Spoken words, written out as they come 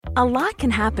A lot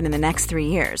can happen in the next 3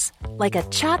 years. Like a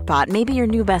chatbot may be your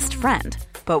new best friend.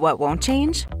 But what won't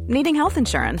change? Needing health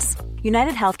insurance.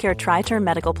 United Healthcare Tri-Term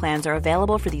Medical Plans are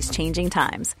available for these changing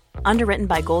times. Underwritten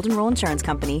by Golden Rule Insurance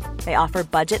Company, they offer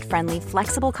budget-friendly,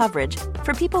 flexible coverage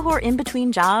for people who are in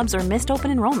between jobs or missed open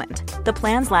enrollment. The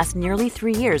plans last nearly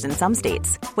 3 years in some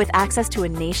states, with access to a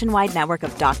nationwide network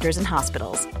of doctors and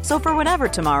hospitals. So for whatever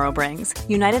tomorrow brings,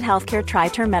 United Healthcare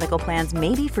Tri-Term Medical Plans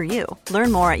may be for you.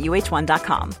 Learn more at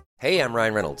uh1.com. Hey, I'm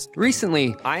Ryan Reynolds.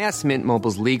 Recently, I asked Mint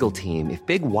Mobile's legal team if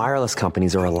big wireless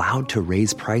companies are allowed to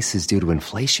raise prices due to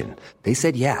inflation. They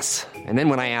said yes. And then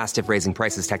when I asked if raising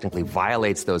prices technically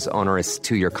violates those onerous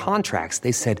 2-year contracts,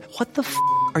 they said, "What the f***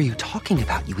 are you talking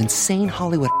about, you insane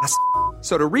Hollywood ass?"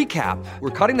 So to recap,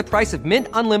 we're cutting the price of Mint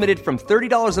Unlimited from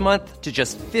 $30 a month to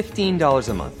just $15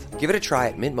 a month. Give it a try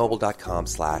at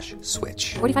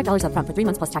mintmobile.com/switch. $45 up front for 3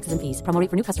 months plus taxes and fees. Promo rate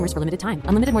for new customers for limited time.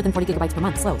 Unlimited more than 40 gigabytes per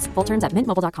month. Slows full terms at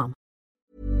mintmobile.com.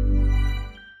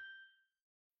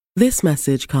 This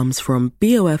message comes from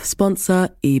BOF sponsor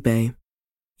eBay.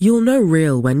 You'll know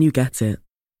real when you get it.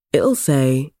 It'll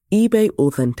say eBay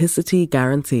Authenticity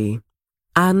Guarantee.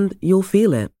 And you'll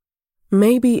feel it.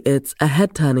 Maybe it's a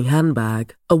head-turning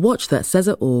handbag, a watch that says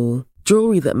it all,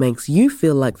 jewelry that makes you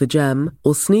feel like the gem,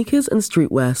 or sneakers and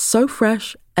streetwear so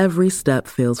fresh, every step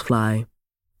feels fly.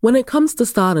 When it comes to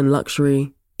style and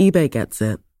luxury, eBay gets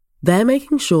it. They're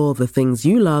making sure the things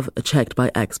you love are checked by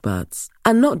experts.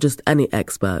 And not just any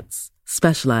experts,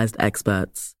 specialized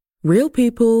experts. Real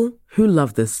people who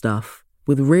love this stuff,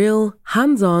 with real,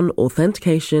 hands-on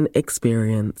authentication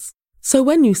experience. So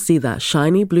when you see that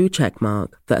shiny blue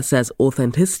checkmark that says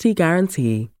Authenticity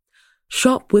Guarantee,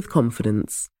 shop with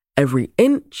confidence. Every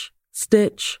inch,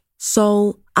 stitch,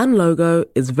 sole, and logo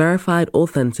is verified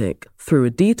authentic through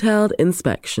a detailed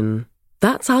inspection.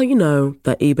 That's how you know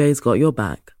that eBay's got your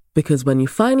back. Because when you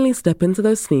finally step into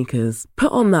those sneakers,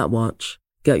 put on that watch,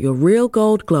 get your real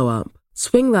gold glow up,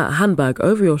 swing that handbag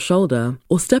over your shoulder,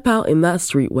 or step out in that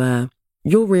streetwear,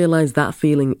 you'll realize that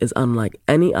feeling is unlike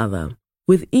any other.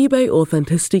 With eBay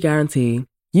Authenticity Guarantee,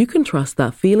 you can trust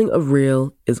that feeling of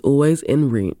real is always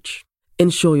in reach.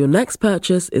 Ensure your next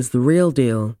purchase is the real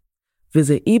deal.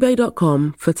 Visit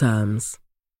ebay.com for terms.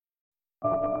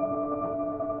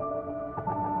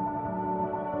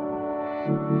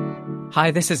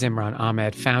 Hi, this is Imran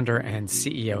Ahmed, founder and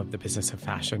CEO of the Business of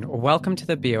Fashion. Welcome to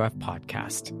the BOF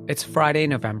podcast. It's Friday,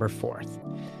 November 4th.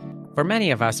 For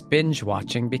many of us, binge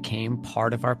watching became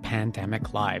part of our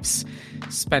pandemic lives,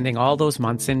 spending all those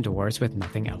months indoors with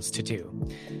nothing else to do.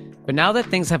 But now that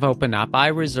things have opened up, I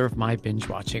reserve my binge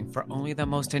watching for only the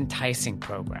most enticing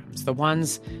programs, the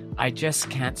ones I just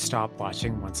can't stop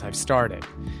watching once I've started.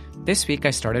 This week,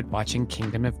 I started watching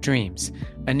Kingdom of Dreams,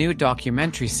 a new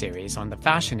documentary series on the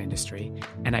fashion industry,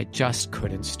 and I just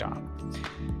couldn't stop.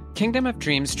 Kingdom of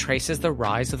Dreams traces the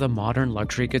rise of the modern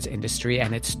luxury goods industry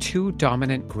and its two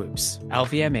dominant groups,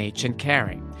 LVMH and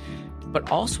Kering,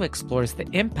 but also explores the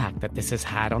impact that this has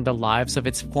had on the lives of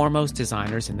its foremost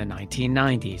designers in the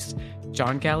 1990s,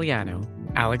 John Galliano,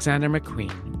 Alexander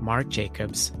McQueen, Marc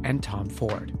Jacobs, and Tom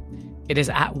Ford. It is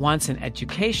at once an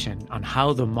education on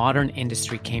how the modern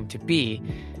industry came to be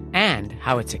and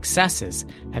how its excesses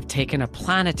have taken a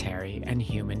planetary and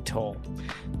human toll.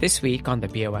 This week on the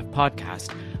BOF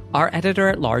podcast, our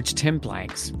editor-at-large Tim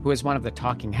Blanks, who is one of the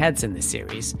talking heads in the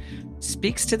series,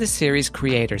 speaks to the series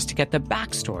creators to get the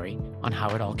backstory on how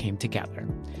it all came together.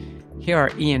 Here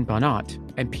are Ian Bonnot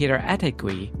and Peter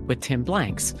Ettedgui with Tim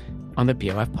Blanks on the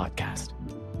BOF podcast.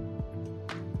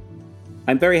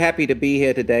 I'm very happy to be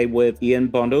here today with Ian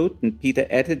Bonnot and Peter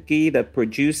Ettedgui, the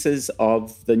producers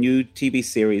of the new TV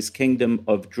series Kingdom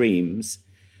of Dreams,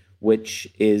 which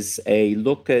is a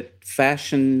look at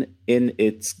fashion in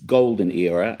its golden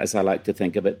era, as I like to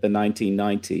think of it, the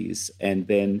 1990s, and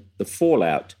then the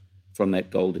fallout from that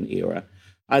golden era.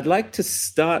 I'd like to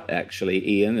start, actually,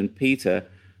 Ian and Peter,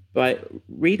 by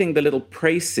reading the little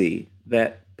précis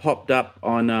that popped up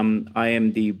on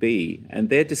IMDb, and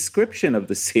their description of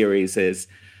the series is: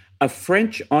 a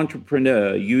French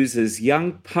entrepreneur uses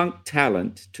young punk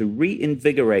talent to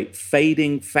reinvigorate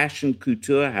fading fashion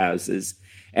couture houses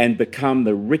and become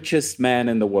the richest man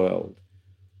in the world.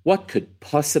 What could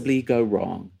possibly go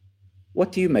wrong?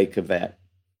 What do you make of that?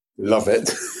 Love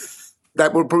it.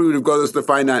 That would probably have got us the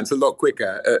finance a lot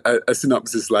quicker, a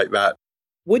synopsis like that.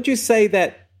 Would you say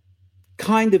that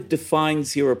kind of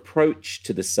defines your approach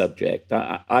to the subject?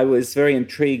 I was very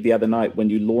intrigued the other night when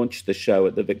you launched the show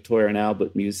at the Victoria and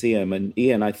Albert Museum, and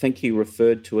Ian, I think you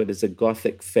referred to it as a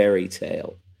Gothic fairy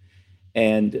tale.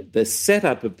 And the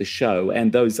setup of the show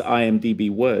and those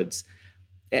IMDb words,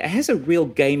 it has a real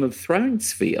Game of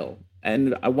Thrones feel.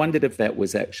 And I wondered if that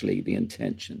was actually the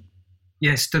intention.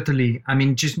 Yes, totally. I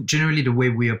mean, just generally the way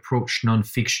we approach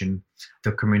nonfiction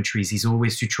documentaries is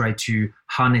always to try to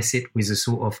harness it with a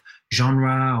sort of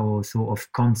genre or sort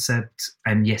of concept.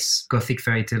 And yes, Gothic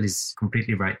fairy tale is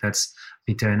completely right. That's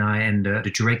Peter and I and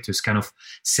the directors kind of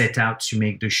set out to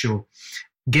make the show.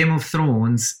 Game of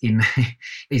Thrones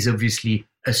is obviously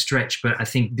a stretch, but I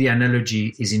think the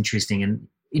analogy is interesting. And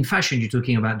in fashion, you're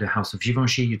talking about the House of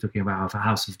Givenchy, you're talking about the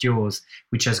House of Dior,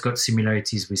 which has got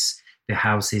similarities with the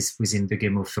houses within the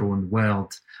Game of Thrones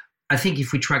world. I think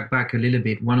if we track back a little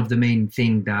bit, one of the main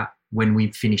things that when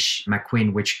we finished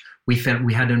McQueen, which we felt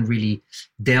we hadn't really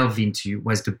delved into,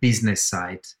 was the business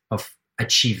side of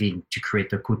achieving to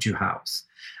create a couture house.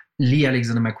 Lee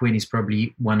Alexander McQueen is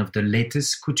probably one of the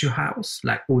latest couture house,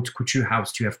 like haute couture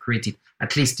house to have created,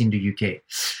 at least in the UK.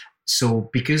 So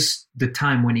because the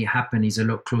time when it happened is a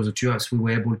lot closer to us, we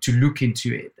were able to look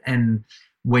into it. And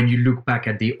when you look back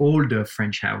at the older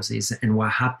French houses and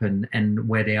what happened and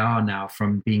where they are now,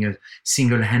 from being a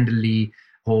single-handedly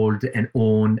held and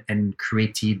owned and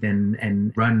created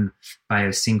and run by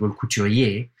a single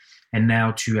couturier, and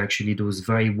now to actually those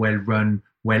very well-run,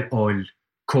 well-oiled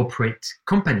corporate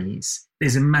companies,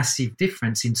 there's a massive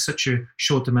difference in such a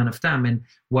short amount of time. And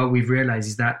what we've realized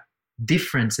is that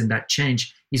difference and that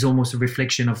change is almost a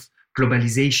reflection of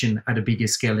globalization at a bigger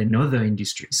scale in other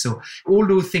industries. So all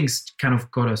those things kind of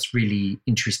got us really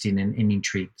interested and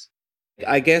intrigued.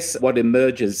 I guess what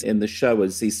emerges in the show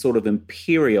is these sort of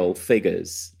imperial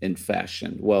figures in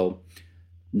fashion. Well,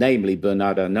 namely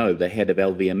Bernard Arnault, the head of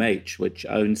LVMH, which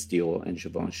owns Dior and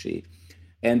Givenchy.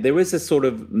 And there is a sort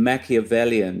of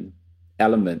Machiavellian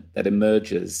element that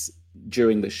emerges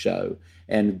during the show.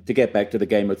 And to get back to the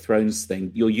Game of Thrones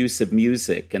thing, your use of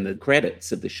music and the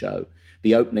credits of the show,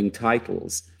 the opening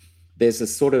titles, there's a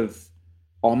sort of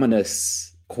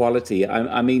ominous quality.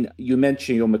 I mean, you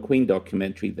mentioned your McQueen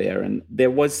documentary there, and there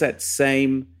was that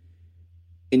same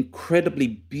incredibly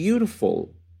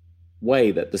beautiful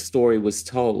way that the story was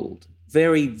told.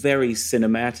 Very, very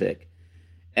cinematic.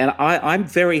 And I'm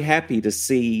very happy to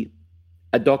see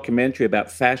a documentary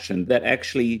about fashion that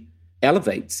actually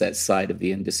elevates that side of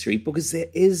the industry, because there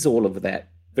is all of that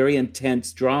very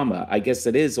intense drama. I guess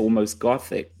it is almost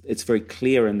Gothic. It's very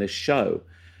clear in this show.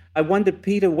 I wondered,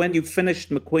 Peter, when you finished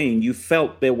McQueen, you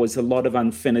felt there was a lot of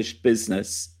unfinished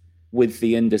business with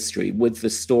the industry, with the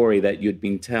story that you'd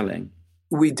been telling.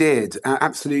 We did,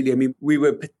 absolutely. I mean, we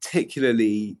were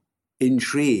particularly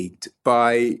intrigued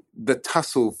by the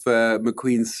tussle for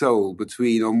McQueen's soul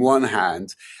between, on one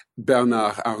hand,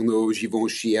 Bernard Arnault,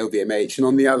 Givenchy, LVMH, and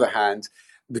on the other hand,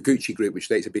 the Gucci group,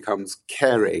 which later becomes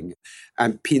Kering,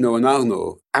 and Pinault and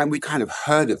Arnault. And we kind of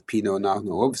heard of Pinault and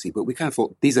Arnault, obviously, but we kind of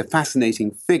thought these are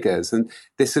fascinating figures. And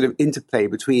this sort of interplay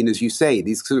between, as you say,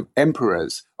 these sort of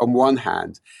emperors on one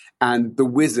hand and the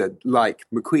wizard like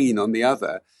McQueen on the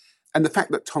other. And the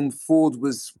fact that Tom Ford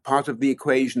was part of the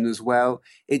equation as well,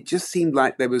 it just seemed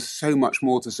like there was so much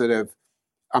more to sort of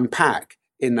unpack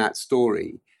in that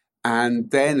story. And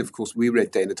then, of course, we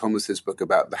read Dana Thomas's book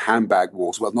about the handbag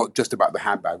wars. Well, not just about the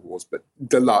handbag wars, but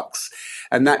deluxe.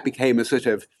 And that became a sort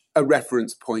of a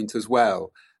reference point as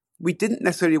well. We didn't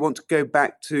necessarily want to go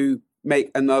back to make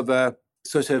another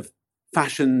sort of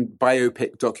fashion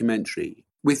biopic documentary.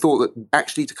 We thought that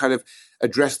actually to kind of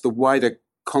address the wider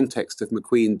context of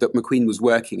McQueen that McQueen was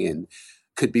working in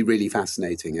could be really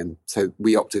fascinating. And so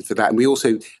we opted for that. And we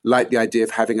also liked the idea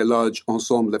of having a large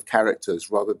ensemble of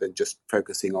characters rather than just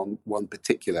focusing on one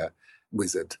particular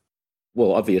wizard.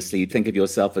 Well, obviously, you think of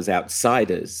yourself as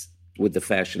outsiders with the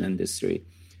fashion industry.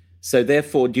 So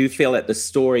therefore, do you feel that the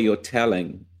story you're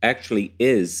telling actually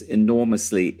is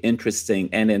enormously interesting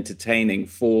and entertaining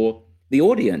for the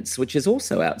audience, which is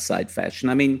also outside fashion?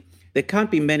 I mean, there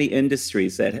can't be many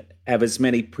industries that have as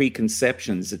many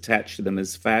preconceptions attached to them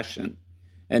as fashion.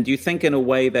 And do you think in a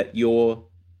way that you're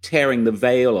tearing the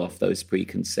veil off those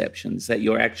preconceptions, that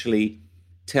you're actually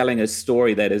telling a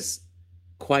story that is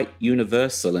quite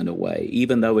universal in a way,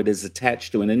 even though it is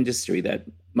attached to an industry that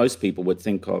most people would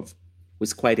think of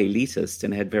was quite elitist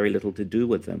and had very little to do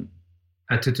with them?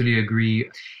 I totally agree.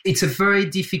 It's a very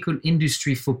difficult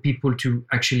industry for people to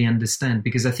actually understand,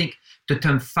 because I think the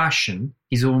term fashion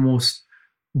is almost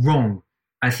wrong.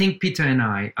 I think Peter and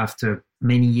I, after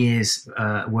many years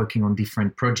working on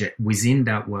different projects within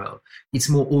that world, it's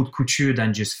more haute couture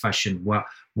than just fashion, where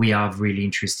we are really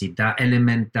interested. That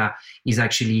element that is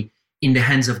actually in the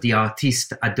hands of the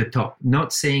artist at the top.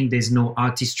 Not saying there's no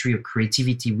artistry or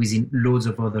creativity within loads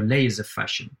of other layers of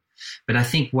fashion. But I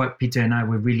think what Peter and I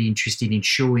were really interested in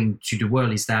showing to the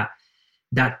world is that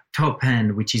top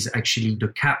end, which is actually the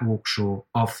catwalk show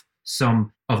of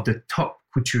some of the top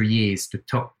couturiers, the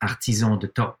top artisans, the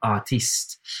top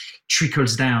artists,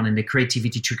 trickles down and the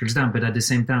creativity trickles down. But at the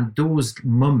same time, those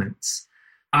moments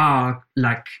are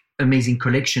like amazing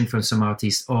collection for some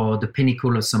artists or the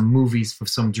pinnacle of some movies for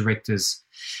some directors.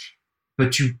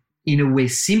 But you, in a way,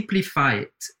 simplify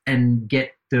it and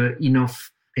get the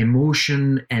enough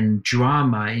emotion and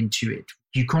drama into it.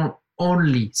 You can't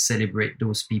only celebrate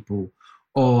those people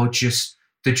or just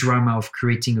the drama of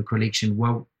creating a collection.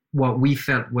 Well, what we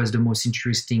felt was the most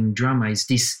interesting drama is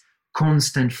this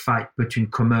constant fight between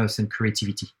commerce and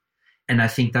creativity. And I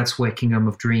think that's where Kingdom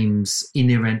of Dreams'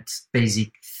 inherent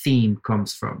basic theme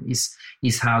comes from,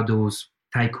 is how those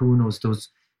tycoons,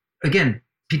 again,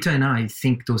 Peter and I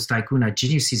think those tycoons are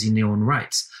geniuses in their own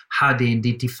rights, how they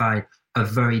identify a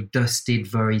very dusted,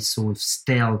 very sort of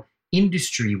stale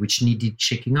industry which needed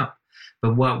shaking up.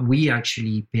 But what we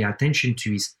actually pay attention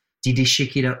to is, did they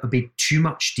shake it up a bit too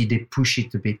much? Did they push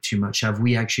it a bit too much? Have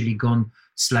we actually gone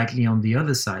slightly on the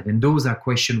other side? And those are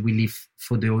questions we leave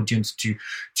for the audience to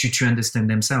understand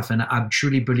themselves. And I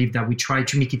truly believe that we try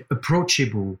to make it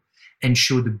approachable and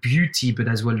show the beauty, but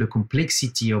as well the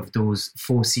complexity of those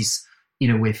forces in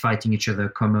a way fighting each other,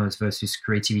 commerce versus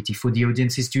creativity, for the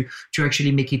audiences to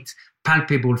actually make it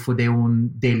palpable for their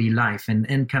own daily life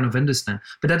and kind of understand.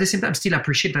 But at the same time, still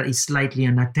appreciate that it's slightly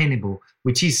unattainable,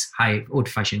 which is high old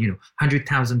fashioned.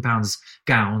 £100,000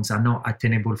 gowns are not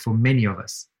attainable for many of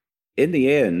us. In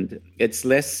the end, it's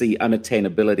less the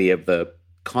unattainability of the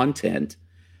content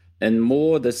and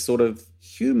more the sort of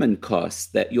human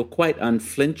cost that you're quite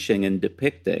unflinching in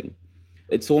depicting.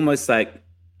 It's almost like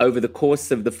over the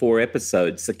course of the 4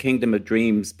 episodes, the Kingdom of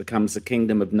Dreams becomes a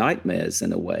kingdom of nightmares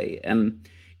in a way. And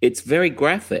it's very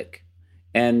graphic.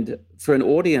 And for an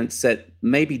audience that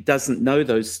maybe doesn't know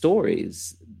those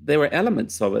stories, there are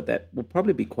elements of it that will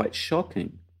probably be quite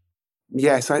shocking.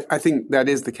 Yes, I think that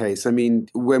is the case. I mean,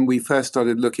 when we first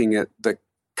started looking at the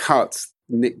cuts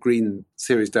Nick Green,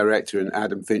 series director, and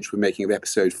Adam Finch were making of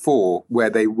episode 4, where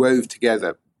they wove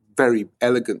together very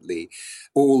elegantly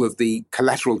all of the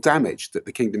collateral damage that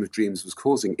the Kingdom of Dreams was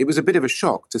causing, it was a bit of a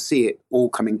shock to see it all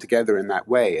coming together in that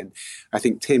way. And I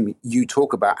think, Tim, you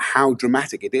talk about how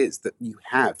dramatic it is that you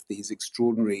have these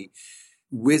extraordinary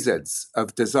wizards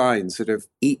of design, sort of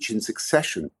each in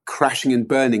succession, crashing and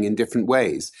burning in different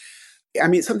ways. I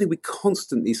mean, it's something we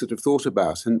constantly sort of thought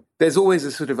about. And there's always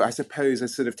a sort of, I suppose, a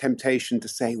sort of temptation to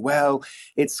say, well,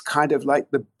 it's kind of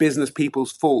like the business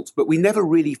people's fault. But we never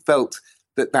really felt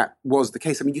that that was the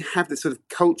case. I mean, you have this sort of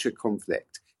culture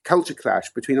conflict, culture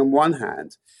clash between, on one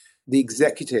hand, the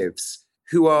executives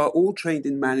who are all trained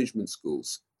in management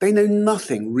schools. They know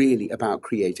nothing really about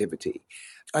creativity.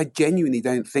 I genuinely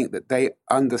don't think that they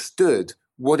understood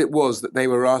what it was that they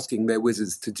were asking their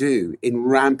wizards to do in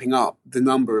ramping up the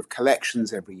number of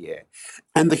collections every year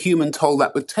and the human toll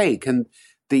that would take and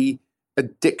the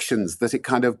addictions that it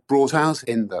kind of brought out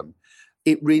in them.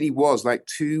 It really was like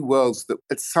two worlds that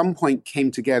at some point came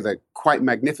together quite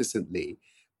magnificently,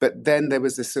 but then there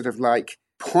was this sort of like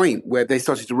point where they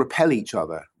started to repel each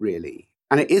other, really.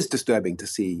 And it is disturbing to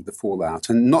see the fallout,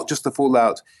 and not just the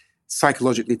fallout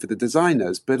psychologically for the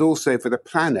designers, but also for the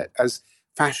planet as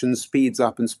fashion speeds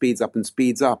up and speeds up and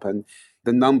speeds up. And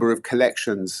the number of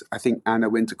collections, I think Anna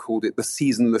Wintour called it the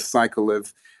seasonless cycle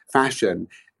of fashion,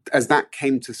 as that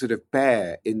came to sort of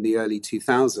bear in the early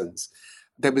 2000s,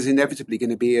 there was inevitably going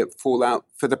to be a fallout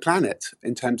for the planet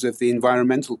in terms of the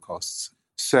environmental costs.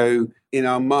 So in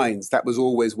our minds, that was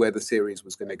always where the series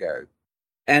was going to go.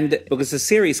 And because the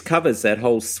series covers that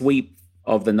whole sweep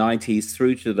of the 90s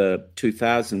through to the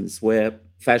 2000s where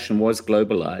fashion was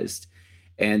globalized,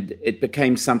 and it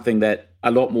became something that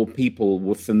a lot more people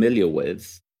were familiar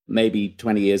with. Maybe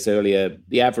 20 years earlier,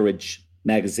 the average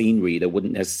magazine reader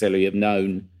wouldn't necessarily have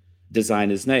known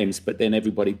designers' names, but then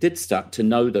everybody did start to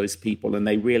know those people, and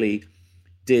they really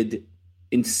did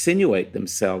insinuate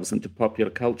themselves into popular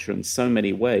culture in so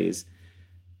many ways.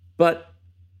 But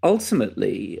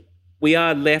ultimately, we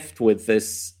are left with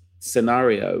this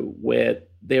scenario where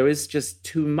there is just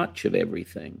too much of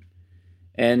everything.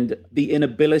 And the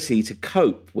inability to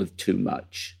cope with too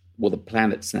much. Well, the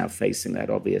planet's now facing that,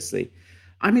 obviously.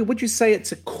 I mean, would you say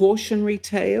it's a cautionary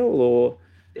tale, or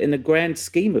in the grand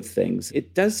scheme of things,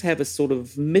 it does have a sort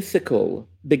of mythical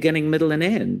beginning, middle, and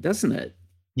end, doesn't it?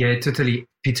 Yeah, totally.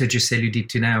 Peter just alluded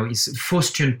to now is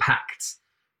Faustian Pact.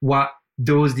 What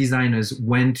those designers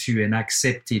went to and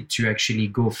accepted to actually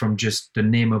go from just the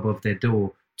name above their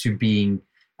door to being,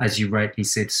 as you rightly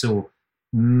said, so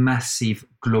massive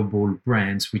global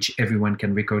brands which everyone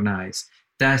can recognize.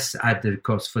 That's at the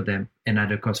cost for them and at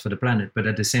the cost for the planet. But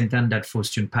at the same time, that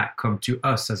Faustian Pact come to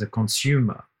us as a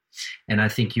consumer And I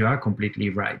think you are completely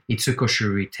right. It's a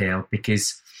cautionary tale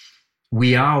because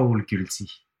we are all guilty.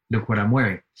 Look what I'm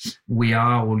wearing. We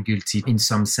are all guilty in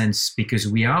some sense because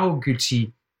we are all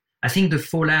guilty. I think the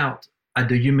fallout at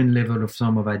the human level of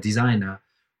some of our designer,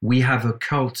 we have a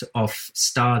cult of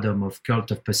stardom, of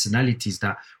cult of personalities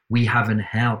that we haven't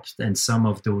helped. And some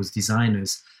of those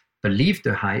designers believe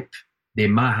the hype. They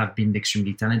might have been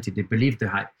extremely talented. They believe the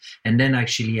hype. And then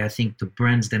actually, I think the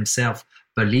brands themselves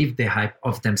believe the hype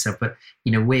of themselves. But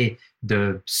in a way,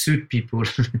 the suit people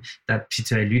that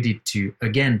Peter alluded to,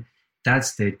 again,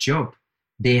 that's their job.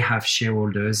 They have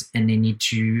shareholders and they need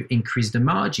to increase the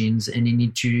margins and they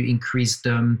need to increase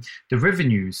the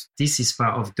revenues. This is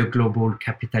part of the global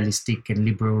capitalistic and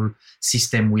liberal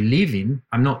system we live in.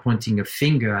 I'm not pointing a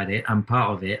finger at it. I'm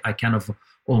part of it. I kind of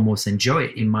almost enjoy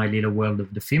it in my little world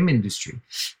of the film industry.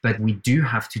 But we do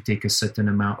have to take a certain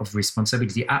amount of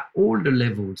responsibility at all the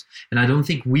levels. And I don't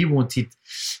think we wanted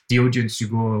the audience to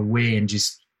go away and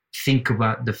just think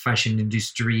about the fashion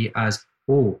industry as,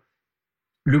 oh,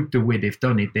 look the way they've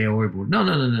done it, they're horrible. No.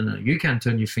 You can't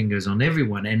turn your fingers on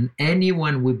everyone. And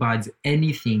anyone who buys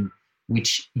anything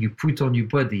which you put on your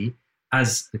body,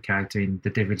 as the character in The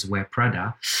Devil's Wear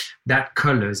Prada, that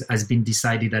colors has been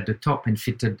decided at the top and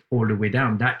fitted all the way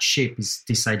down. That shape is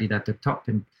decided at the top.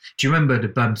 And do you remember the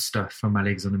bump stuff from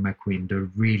Alexander McQueen, the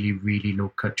really, really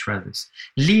low cut trousers?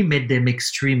 Lee made them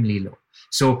extremely low.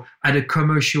 So at a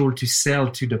commercial to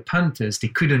sell to the punters, they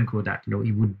couldn't go that low.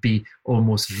 It would be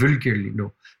almost vulgarly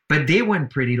low. But they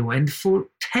went pretty low. And for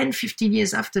 10, 15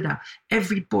 years after that,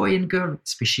 every boy and girl,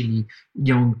 especially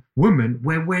young women,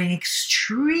 were wearing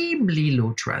extremely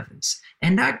low trousers.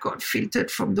 And that got filtered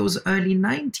from those early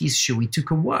 90s show. It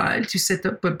took a while to set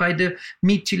up, but by the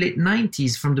mid to late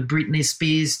 90s, from the Britney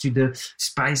Spears to the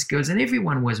Spice Girls, and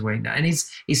everyone was wearing that. And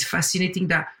it's fascinating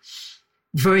that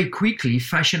very quickly,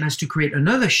 fashion has to create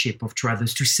another shape of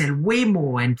trousers to sell way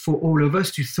more and for all of us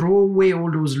to throw away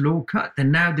all those low cut.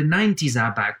 And now the 90s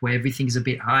are back where everything is a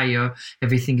bit higher,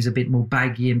 everything is a bit more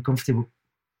baggy and comfortable.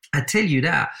 I tell you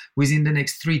that within the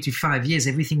next 3 to 5 years,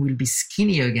 everything will be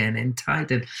skinny again and tight.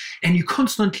 And you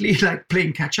constantly like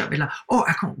playing catch up. And like, oh,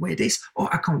 I can't wear this. Oh,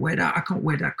 I can't wear that. I can't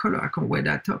wear that color. I can't wear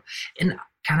that top. And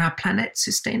can our planet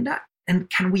sustain that? And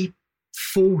can we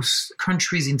force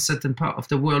countries in certain part of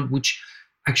the world which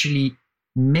actually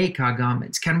make our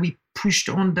garments? Can we push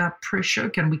on that pressure?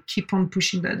 Can we keep on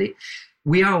pushing that?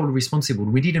 We are all responsible.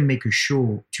 We didn't make a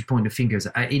show to point the fingers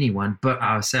at anyone but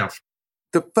ourselves.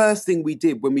 The first thing we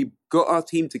did when we got our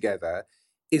team together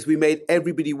is we made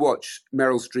everybody watch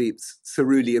Meryl Streep's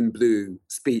Cerulean Blue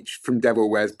speech from Devil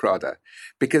Wears Prada.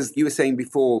 Because you were saying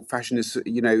before, fashion is,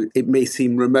 it may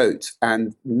seem remote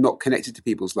and not connected to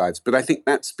people's lives. But I think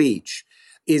that speech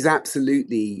is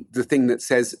absolutely the thing that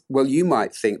says, well, you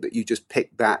might think that you just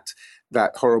picked that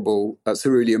horrible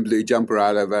cerulean blue jumper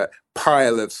out of a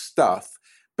pile of stuff,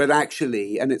 but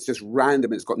actually, and it's just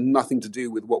random, it's got nothing to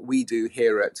do with what we do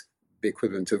here at the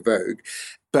equivalent of Vogue,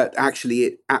 but actually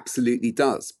it absolutely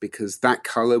does, because that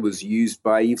color was used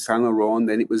by Yves Saint Laurent,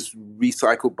 then it was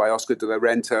recycled by Oscar de la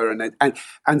Renta,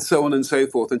 and so on and so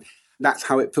forth. And that's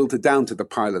how it filtered down to the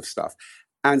pile of stuff.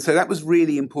 And so that was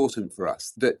really important for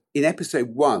us, that in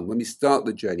episode 1, when we start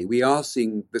the journey, we are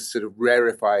seeing this sort of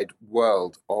rarefied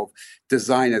world of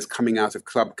designers coming out of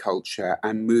club culture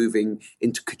and moving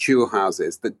into couture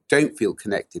houses that don't feel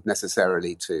connected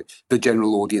necessarily to the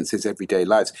general audience's everyday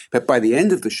lives. But by the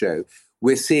end of the show,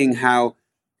 we're seeing how,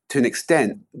 to an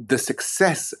extent, the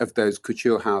success of those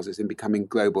couture houses in becoming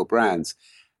global brands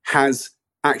has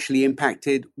actually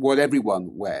impacted what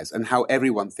everyone wears and how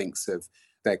everyone thinks of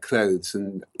their clothes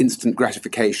and instant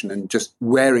gratification and just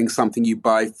wearing something you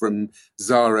buy from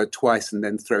Zara twice and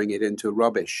then throwing it into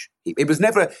rubbish. It was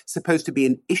never supposed to be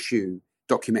an issue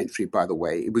documentary, by the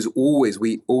way. It was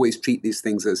we always treat these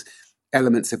things as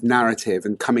elements of narrative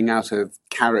and coming out of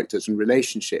characters and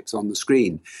relationships on the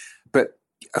screen. But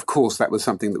of course, that was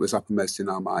something that was uppermost in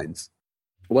our minds.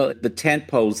 Well, the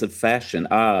tentpoles of fashion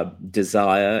are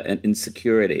desire and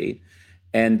insecurity.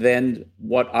 And then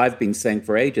what I've been saying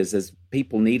for ages is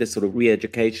people need a sort of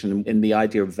re-education in the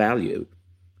idea of value,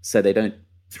 so they don't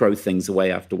throw things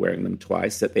away after wearing them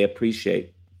twice, that they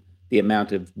appreciate the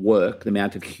amount of work, the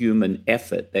amount of human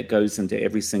effort that goes into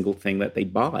every single thing that they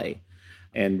buy.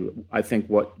 And I think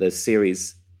what the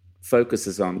series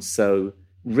focuses on so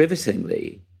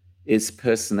rivetingly is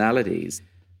personalities.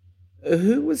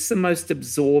 Who was the most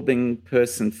absorbing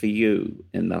person for you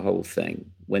in the whole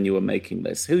thing when you were making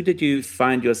this? Who did you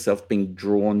find yourself being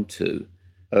drawn to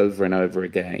over and over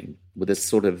again with a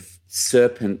sort of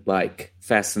serpent-like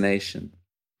fascination?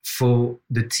 For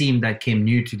the team that came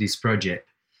new to this project,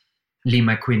 Lee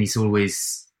McQueen is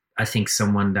always I think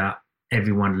someone that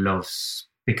everyone loves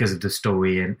because of the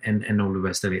story and all the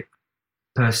rest of it.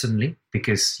 Personally,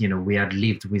 because, we had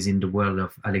lived within the world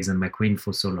of Alexander McQueen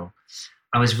for so long,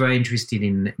 I was very interested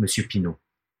in Monsieur Pinault.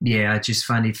 Yeah, I just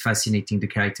find it fascinating, the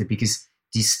character, because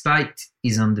despite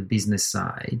he's on the business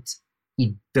side,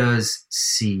 he does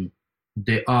see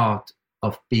the art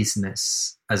of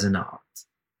business as an art.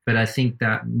 But I think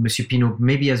that Monsieur Pinault,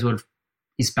 maybe as well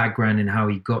his background and how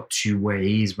he got to where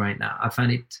he is right now, I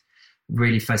find it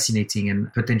really fascinating.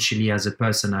 And potentially as a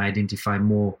person, I identify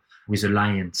more with a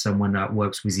lion, someone that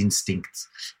works with instinct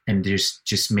and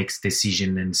just makes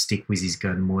decision and stick with his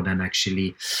gun more than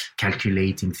actually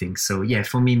calculating things. So yeah,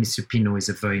 for me, Mr. Pinault is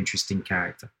a very interesting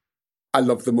character. I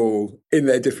love them all in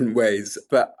their different ways,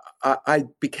 but I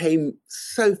became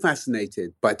so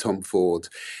fascinated by Tom Ford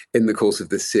in the course of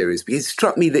this series, because it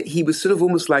struck me that he was sort of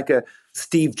almost like a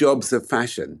Steve Jobs of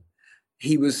fashion.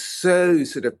 He was so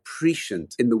sort of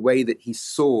prescient in the way that he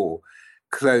saw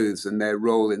clothes and their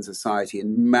role in society,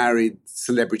 and married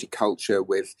celebrity culture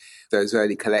with those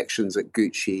early collections at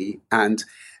Gucci, and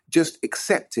just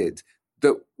accepted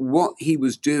that what he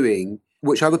was doing,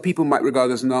 which other people might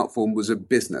regard as an art form, was a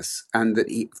business, and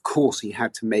that of course he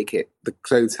had to make it. The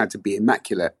clothes had to be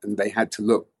immaculate and they had to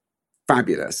look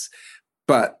fabulous.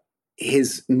 But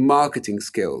his marketing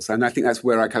skills, and I think that's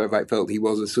where I kind of felt he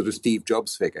was a sort of Steve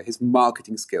Jobs figure, his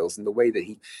marketing skills and the way that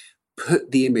he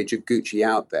put the image of Gucci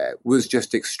out there was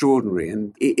just extraordinary.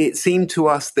 And it seemed to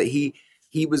us that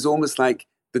he was almost like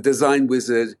the design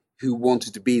wizard who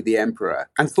wanted to be the emperor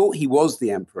and thought he was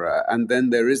the emperor. And then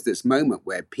there is this moment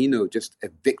where Pinault just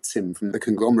evicts him from the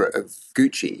conglomerate of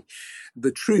Gucci.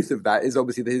 The truth of that is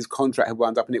obviously that his contract had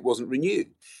wound up and it wasn't renewed.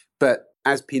 But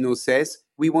as Pinault says,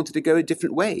 we wanted to go a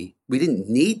different way. We didn't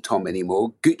need Tom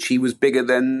anymore. Gucci was bigger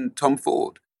than Tom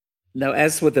Ford. Now,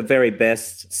 as with the very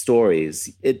best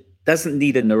stories, it doesn't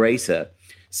need a narrator.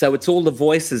 So it's all the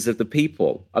voices of the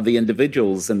people, of the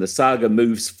individuals, and the saga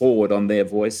moves forward on their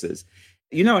voices.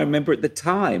 I remember at the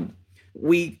time,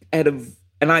 we had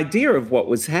an idea of what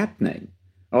was happening.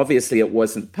 Obviously, it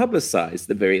wasn't publicized,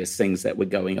 the various things that were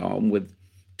going on with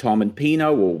Tom and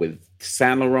Pinault, or with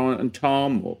Saint Laurent and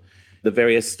Tom, or the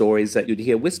various stories that you'd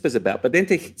hear whispers about. But then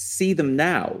to see them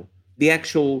now, the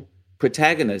actual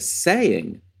protagonists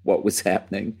saying what was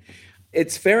happening,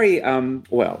 it's very,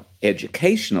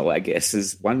 educational, I guess,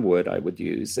 is one word I would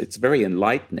use. It's very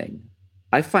enlightening.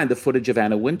 I find the footage of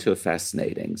Anna Wintour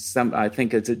fascinating. I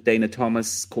think Dana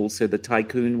Thomas calls her the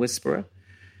tycoon whisperer.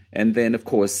 And then, of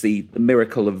course, the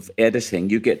miracle of editing,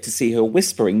 you get to see her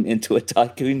whispering into a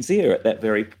tycoon's ear at that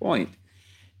very point.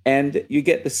 And you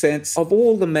get the sense of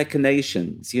all the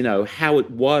machinations, how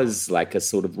it was like a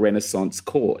sort of Renaissance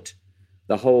court.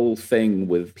 The whole thing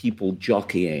with people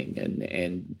jockeying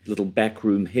and little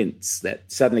backroom hints that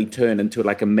suddenly turn into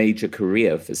like a major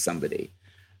career for somebody.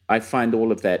 I find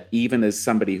all of that, even as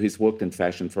somebody who's worked in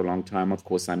fashion for a long time, of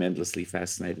course, I'm endlessly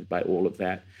fascinated by all of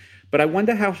that. But I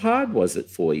wonder, how hard was it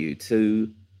for you to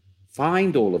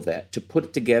find all of that, to put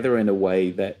it together in a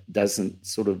way that doesn't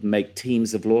sort of make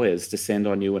teams of lawyers descend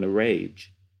on you in a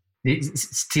rage?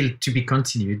 It's still to be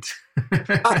continued.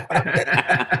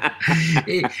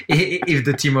 If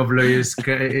the team of lawyers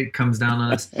comes down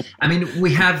on us. I mean,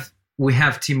 we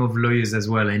have team of lawyers as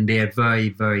well, and they are very,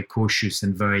 very cautious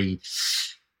and very,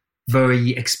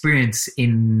 very experienced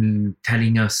in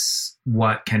telling us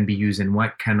what can be used and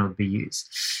what cannot be used.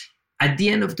 At the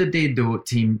end of the day, though,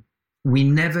 team, we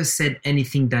never said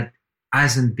anything that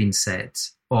hasn't been said,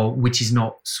 or which is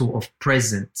not sort of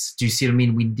present. Do you see what I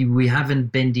mean? We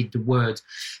haven't bended the word.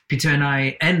 Peter and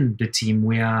I and the team,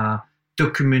 we are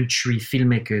documentary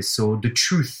filmmakers, so the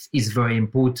truth is very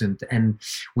important. And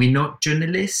we're not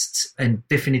journalists, and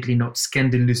definitely not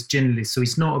scandalous journalists. So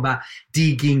it's not about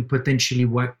digging potentially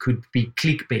what could be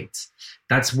clickbait.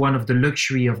 That's one of the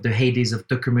luxury of the heydays of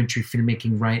documentary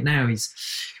filmmaking right now, is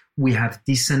we have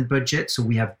decent budget, so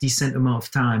we have decent amount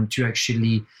of time to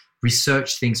actually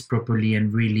research things properly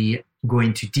and really go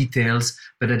into details,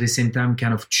 but at the same time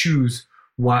kind of choose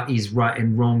what is right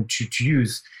and wrong to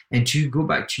use. And to go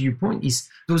back to your point, is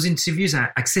those interviews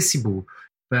are accessible.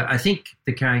 But I think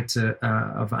the character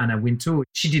of Anna Wintour,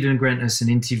 she didn't grant us an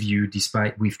interview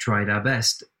despite we've tried our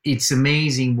best. It's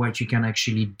amazing what you can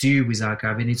actually do with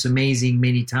archive. And it's amazing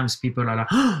many times people are like,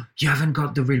 oh, you haven't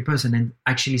got the real person. And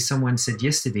actually someone said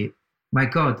yesterday, my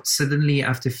God, suddenly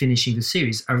after finishing the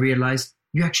series, I realized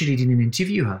you actually didn't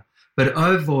interview her. But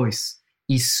her voice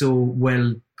is so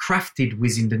well crafted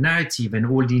within the narrative, and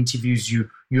all the interviews you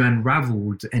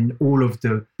unraveled, and all of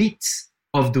the bits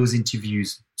of those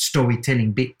interviews,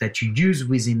 storytelling bit that you use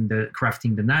within the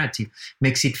crafting the narrative,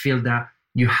 makes it feel that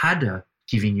you had her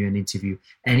giving you an interview.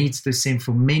 And it's the same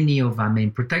for many of our main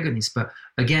protagonists. But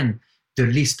again, the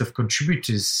list of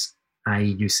contributors,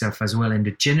 i.e. yourself as well, and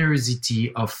the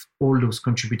generosity of all those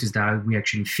contributors that we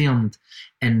actually filmed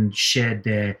and shared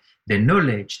their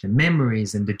knowledge, their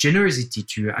memories, and the generosity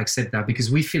to accept that. Because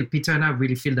Peter and I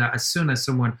really feel that as soon as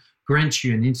someone grants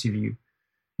you an interview,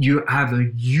 you have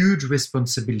a huge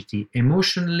responsibility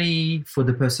emotionally for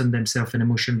the person themselves and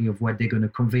emotionally of what they're going to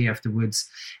convey afterwards.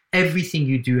 Everything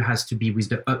you do has to be with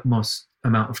the utmost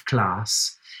amount of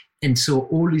class. And so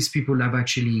all these people have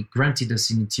actually granted us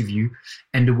an interview,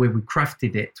 and the way we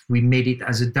crafted it, we made it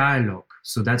as a dialogue.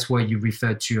 So that's why you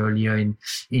referred to earlier in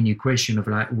your question of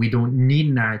like, we don't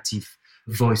need narrative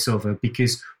voiceover,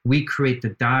 because we create the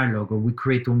dialogue, or we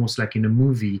create almost like in a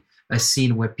movie, a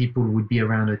scene where people would be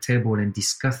around a table and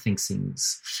discussing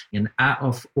things. And out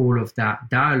of all of that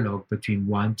dialogue between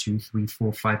 1, 2, 3,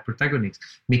 4, 5 protagonists,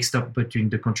 mixed up between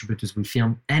the contributors we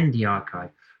film and the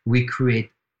archive, we create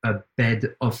a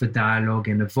bed of a dialogue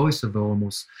and a voiceover,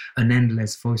 almost an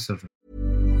endless voiceover.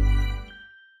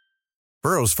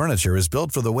 Burrow's furniture is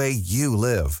built for the way you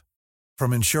live.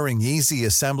 From ensuring easy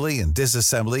assembly and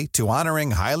disassembly to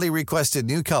honoring highly requested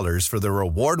new colors for their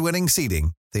award-winning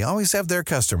seating, they always have their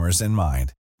customers in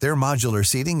mind. Their modular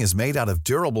seating is made out of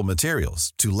durable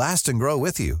materials to last and grow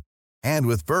with you. And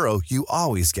with Burrow, you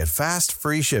always get fast,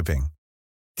 free shipping.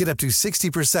 Get up to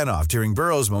 60% off during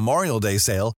Burrow's Memorial Day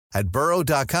sale at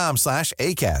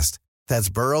burrow.com/ACAST. That's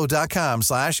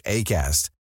burrow.com/ACAST.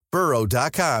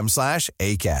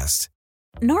 burrow.com/ACAST.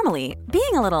 Normally,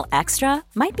 being a little extra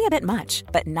might be a bit much,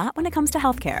 but not when it comes to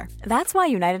healthcare. That's why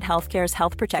United Healthcare's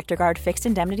Health Protector Guard fixed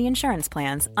indemnity insurance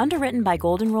plans, underwritten by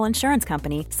Golden Rule Insurance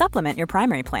Company, supplement your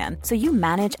primary plan so you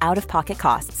manage out-of-pocket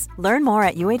costs. Learn more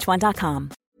at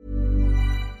uh1.com.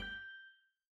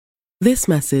 This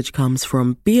message comes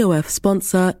from BOF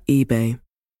sponsor eBay.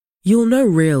 You'll know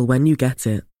real when you get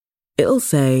it. It'll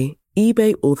say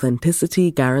eBay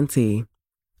Authenticity Guarantee.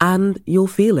 And you'll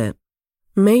feel it.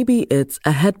 Maybe it's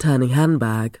a head-turning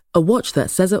handbag, a watch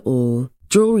that says it all,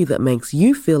 jewelry that makes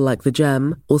you feel like the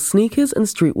gem, or sneakers and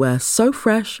streetwear so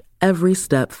fresh, every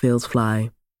step feels fly.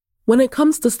 When it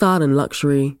comes to style and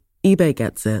luxury, eBay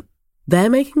gets it. They're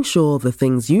making sure the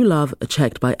things you love are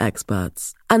checked by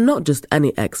experts. And not just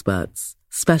any experts,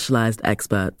 specialized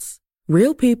experts.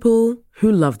 Real people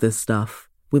who love this stuff,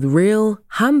 with real,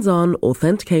 hands-on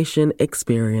authentication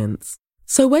experience.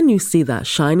 So when you see that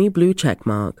shiny blue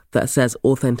checkmark that says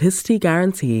Authenticity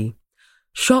Guarantee,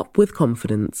 shop with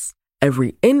confidence.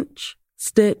 Every inch,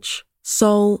 stitch,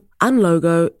 sole, and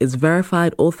logo is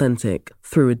verified authentic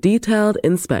through a detailed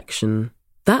inspection.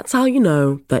 That's how you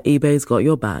know that eBay's got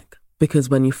your back. Because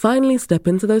when you finally step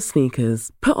into those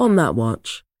sneakers, put on that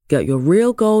watch, get your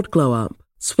real gold glow up,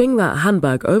 swing that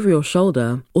handbag over your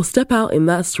shoulder, or step out in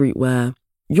that streetwear,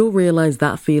 you'll realize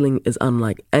that feeling is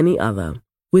unlike any other.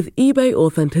 With eBay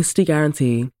Authenticity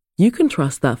Guarantee, you can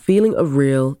trust that feeling of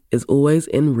real is always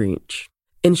in reach.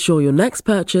 Ensure your next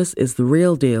purchase is the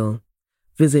real deal.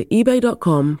 Visit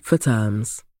ebay.com for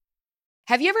terms.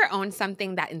 Have you ever owned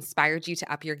something that inspired you to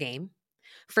up your game?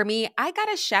 For me, I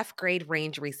got a chef-grade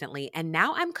range recently, and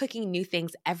now I'm cooking new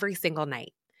things every single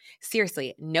night.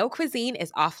 Seriously, no cuisine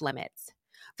is off limits.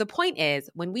 The point is,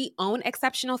 when we own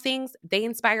exceptional things, they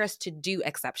inspire us to do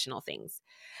exceptional things.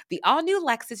 The all-new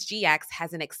Lexus GX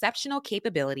has an exceptional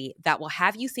capability that will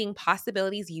have you seeing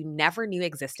possibilities you never knew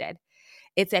existed.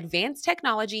 Its advanced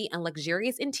technology and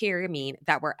luxurious interior mean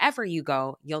that wherever you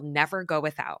go, you'll never go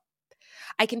without.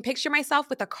 I can picture myself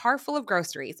with a car full of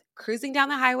groceries, cruising down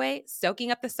the highway, soaking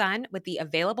up the sun with the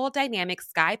available dynamic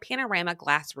sky panorama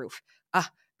glass roof.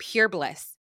 Pure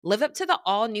bliss. Live up to the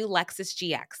all-new Lexus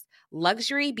GX.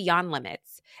 Luxury beyond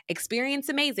limits. Experience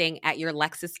amazing at your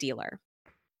Lexus dealer.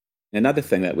 Another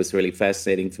thing that was really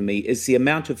fascinating for me is the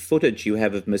amount of footage you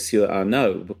have of Monsieur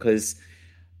Arnault, because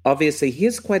obviously he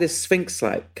is quite a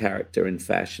Sphinx-like character in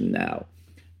fashion now.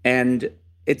 And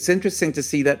it's interesting to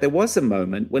see that there was a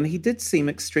moment when he did seem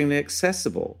extremely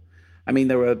accessible. I mean,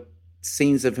 there are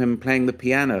scenes of him playing the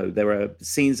piano. There are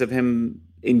scenes of him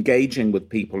engaging with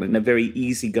people in a very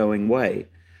easygoing way.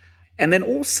 And then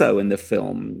also in the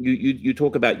film, you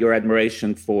talk about your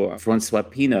admiration for François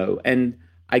Pinault. And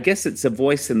I guess it's a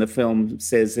voice in the film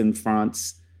says in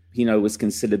France, Pinault was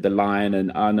considered the lion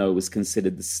and Arnault was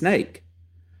considered the snake.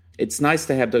 It's nice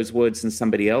to have those words in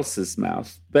somebody else's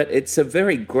mouth, but it's a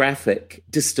very graphic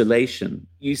distillation.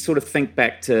 You sort of think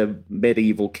back to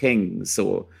medieval kings,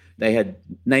 or they had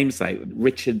names like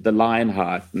Richard the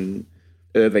Lionheart and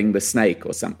Irving the Snake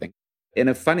or something. In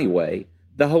a funny way,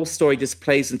 the whole story just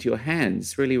plays into your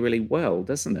hands really, really well,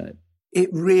 doesn't it? It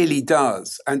really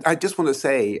does. And I just want to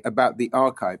say about the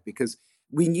archive, because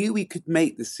we knew we could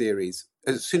make this series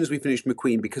as soon as we finished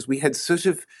McQueen, because we had sort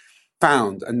of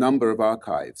found a number of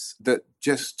archives that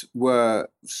just were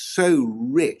so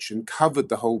rich and covered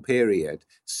the whole period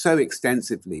so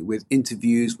extensively, with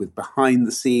interviews, with behind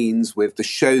the scenes, with the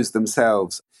shows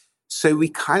themselves. So we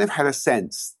kind of had a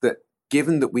sense that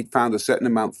given that we'd found a certain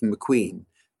amount from McQueen,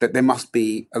 that there must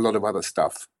be a lot of other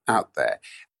stuff out there.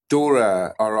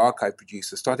 Dora, our archive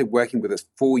producer, started working with us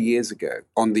 4 years ago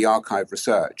on the archive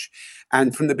research.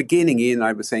 And from the beginning, Ian and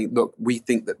I were saying, look, we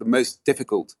think that the most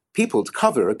difficult people to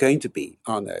cover are going to be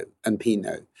Arnaud and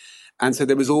Pinault. And so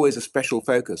there was always a special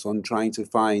focus on trying to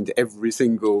find every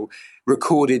single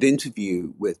recorded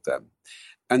interview with them.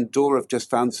 And Dora just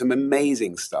found some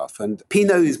amazing stuff. And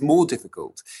Pinault is more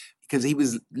difficult because he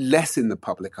was less in the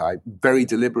public eye, very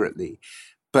deliberately.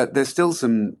 But there's still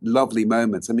some lovely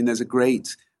moments. I mean, there's a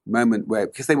great moment where,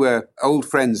 because they were old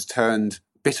friends turned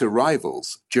bitter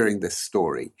rivals during this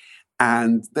story.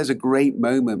 And there's a great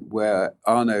moment where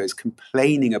Arnaud is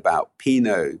complaining about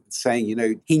Pinault, saying, you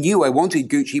know, he knew I wanted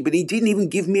Gucci, but he didn't even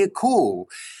give me a call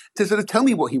to sort of tell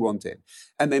me what he wanted.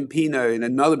 And then Pinault, in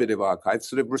another bit of archive,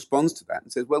 sort of responds to that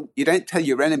and says, well, you don't tell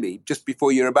your enemy just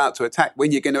before you're about to attack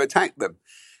when you're going to attack them.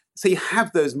 So you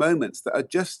have those moments that are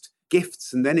just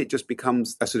gifts, and then it just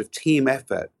becomes a sort of team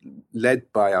effort led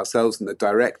by ourselves and the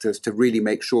directors to really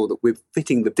make sure that we're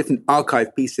fitting the different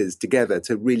archive pieces together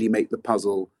to really make the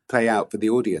puzzle play out for the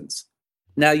audience.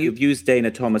 Now, you've used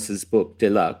Dana Thomas's book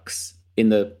Deluxe in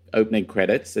the opening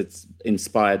credits. It's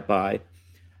inspired by.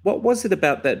 What was it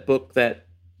about that book that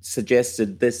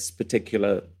suggested this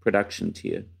particular production to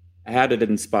you? How did it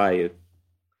inspire you?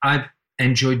 I've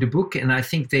enjoyed the book, and I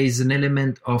think there is an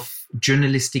element of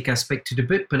journalistic aspect to the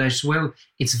book, but as well,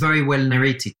 it's very well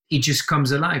narrated. It just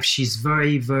comes alive. She's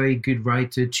very, very good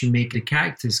writer to make the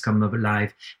characters come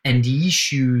alive and the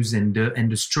issues and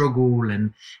the struggle.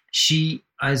 And she,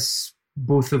 as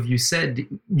both of you said,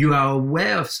 you are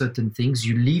aware of certain things.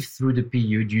 You live through the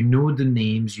period. You know the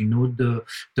names. You know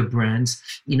the brands.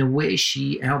 In a way,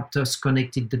 she helped us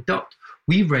connect the dot.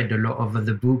 We read a lot of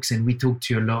other books and we talked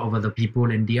to a lot of other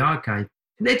people in the archive.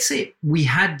 Let's say we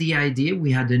had the idea,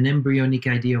 we had an embryonic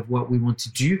idea of what we want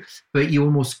to do, but you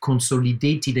almost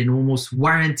consolidated and almost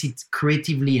warranted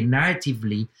creatively and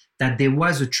narratively that there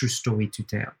was a true story to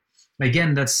tell.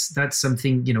 Again, that's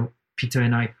something, you know, Peter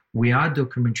and I, we are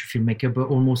documentary filmmaker, but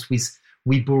almost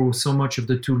we borrow so much of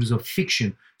the tools of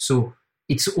fiction. So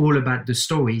it's all about the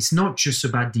story. It's not just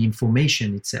about the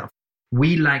information itself.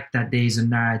 We like that there is a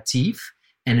narrative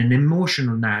and an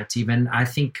emotional narrative. And I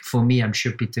think for me, I'm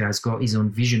sure Peter has got his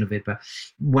own vision of it. But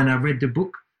when I read the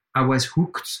book, I was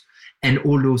hooked, and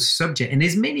all those subjects. And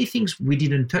there's many things we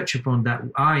didn't touch upon that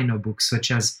are in our book,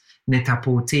 such as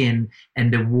Net-a-Porter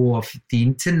and the war of the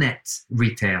internet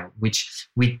retail, which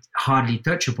we hardly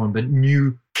touch upon, but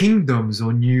new kingdoms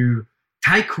or new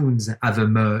tycoons have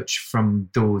emerged from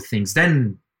those things.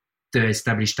 Then the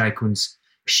established tycoons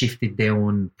shifted their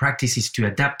own practices to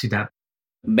adapt to that.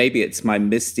 Maybe it's my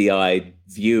misty-eyed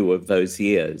view of those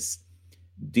years.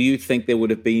 Do you think there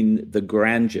would have been the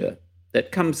grandeur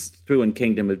that comes through in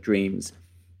Kingdom of Dreams?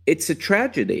 It's a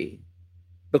tragedy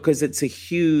because it's a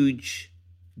huge,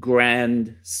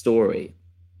 grand story.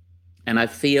 And I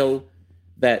feel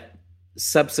that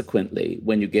subsequently,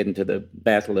 when you get into the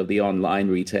battle of the online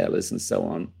retailers and so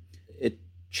on, it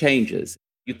changes.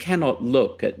 You cannot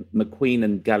look at McQueen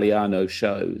and Galliano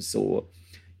shows or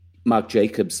Marc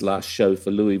Jacobs' last show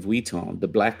for Louis Vuitton, The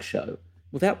Black Show,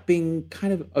 without being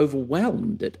kind of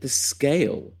overwhelmed at the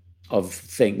scale of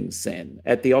things and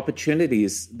at the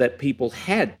opportunities that people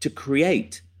had to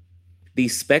create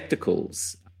these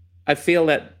spectacles. I feel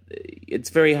that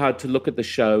it's very hard to look at the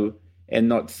show and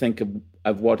not think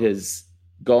of what has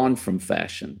gone from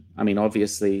fashion. I mean,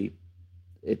 obviously,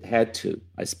 it had to,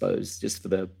 I suppose, just for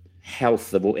the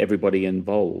health of everybody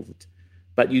involved.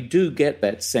 But you do get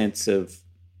that sense of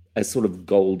a sort of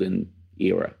golden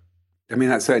era. I mean,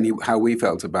 that's certainly how we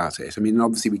felt about it. I mean,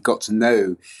 obviously we got to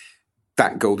know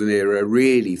that golden era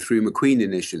really through McQueen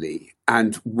initially.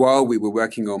 And while we were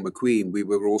working on McQueen, we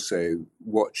were also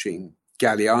watching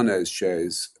Galliano's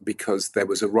shows because there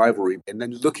was a rivalry. And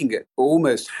then looking at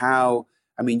almost how,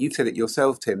 I mean, you've said it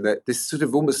yourself, Tim, that this sort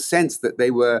of almost sense that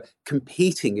they were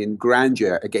competing in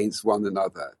grandeur against one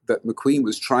another, that McQueen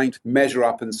was trying to measure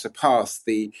up and surpass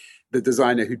the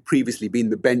designer who'd previously been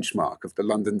the benchmark of the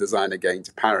London designer going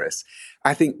to Paris.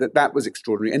 I think that was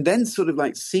extraordinary. And then sort of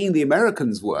like seeing the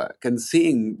Americans work and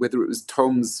seeing whether it was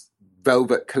Tom's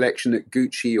velvet collection at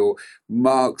Gucci or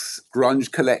Mark's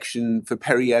grunge collection for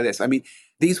Perry Ellis. I mean,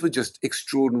 these were just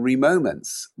extraordinary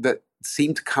moments that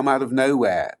seemed to come out of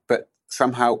nowhere, but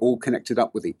somehow all connected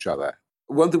up with each other.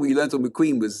 one thing we learned on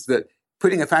McQueen was that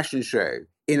putting a fashion show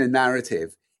in a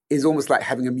narrative is almost like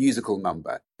having a musical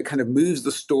number. It kind of moves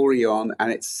the story on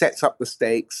and it sets up the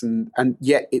stakes, and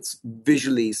yet it's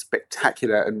visually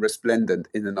spectacular and resplendent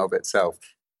in and of itself.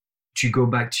 To go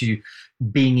back to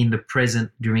being in the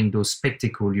present during those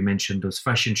spectacles, you mentioned those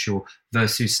fashion shows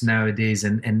versus nowadays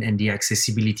and the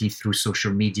accessibility through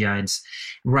social media. And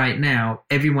right now,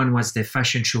 everyone wants their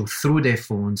fashion show through their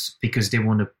phones because they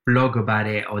want to blog about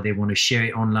it or they want to share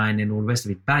it online and all the rest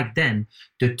of it. Back then,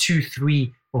 the 200,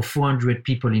 300 or 400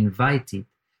 people invited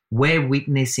were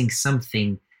witnessing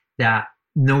something that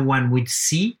no one would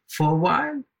see for a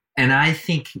while. And I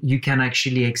think you can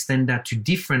actually extend that to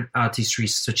different artistry,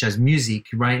 such as music.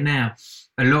 Right now,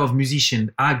 a lot of musicians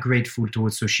are grateful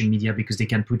towards social media because they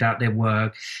can put out their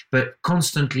work, but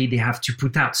constantly they have to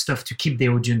put out stuff to keep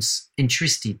their audience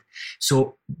interested.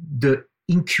 So the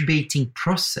incubating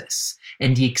process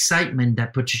and the excitement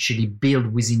that potentially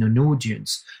build within an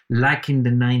audience, like in the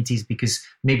 90s, because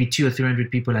maybe 200 or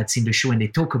 300 people had seen the show and they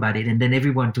talk about it, and then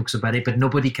everyone talks about it, but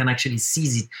nobody can actually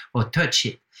seize it or touch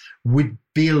it, would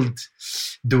build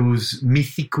those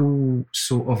mythical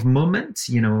sort of moments.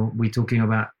 You know, we're talking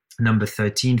about number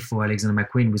 13 for Alexander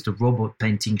McQueen with the robot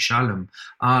painting Shalom,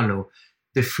 Arlo.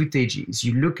 The footages,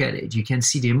 you look at it, you can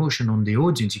see the emotion on the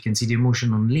audience, you can see the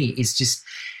emotion on Lee. It's just,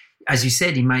 as you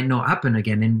said, it might not happen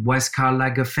again. And was Karl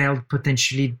Lagerfeld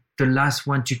potentially the last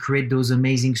one to create those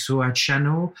amazing shows at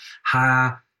Chanel?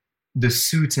 How the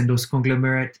suits and those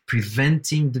conglomerates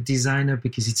preventing the designer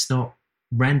because it's not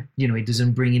rent, you know, it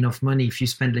doesn't bring enough money. If you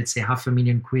spend, let's say,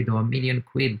 £500,000 or £1 million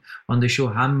on the show,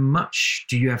 how much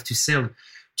do you have to sell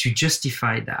to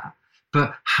justify that?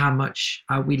 But how much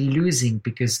are we losing?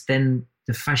 Because then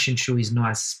the fashion show is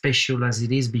not as special as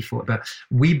it is before. But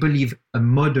we believe a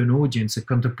modern audience, a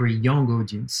contemporary young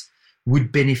audience,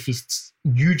 would benefit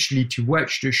hugely to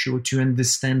watch the show, to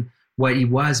understand what it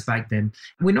was back then.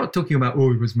 We're not talking about,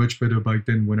 it was much better back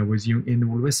then when I was young and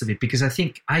all the rest of it, because I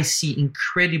think I see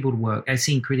incredible work. I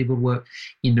see incredible work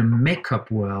in the makeup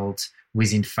world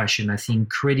within fashion. I see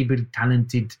incredibly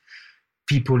talented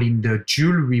people in the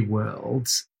jewelry world.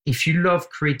 If you love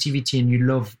creativity and you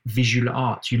love visual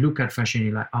art, you look at fashion,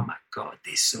 you're like, oh my God,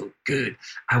 they're so good.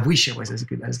 I wish I was as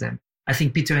good as them. I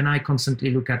think Peter and I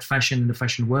constantly look at fashion and the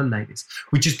fashion world like this.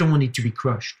 We just don't want it to be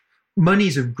crushed. Money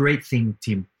is a great thing,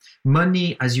 Tim.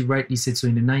 Money, as you rightly said, so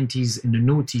in the 90s and the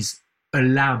noughties,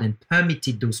 allowed and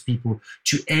permitted those people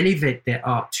to elevate their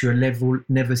art to a level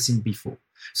never seen before.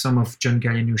 Some of John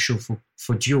Galliano's show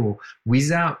for Dior,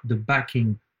 without the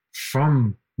backing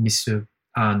from Mr.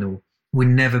 Arnault, would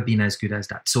never been as good as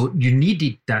that. So you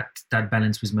needed that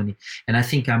balance with money. And I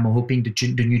think I'm hoping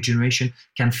the new generation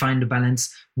can find the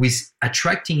balance with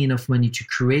attracting enough money to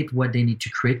create what they need to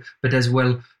create, but as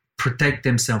well protect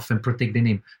themselves and protect their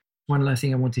name. One last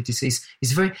thing I wanted to say is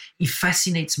it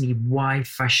fascinates me why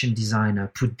fashion designers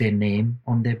put their name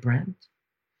on their brand.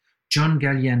 John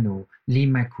Galliano, Lee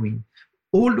McQueen,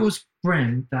 all those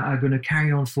brands that are going to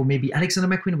carry on for maybe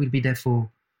Alexander McQueen will be there for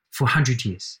 100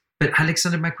 years. But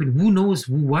Alexander McQueen, who knows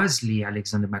who was Lee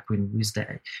Alexander McQueen, who is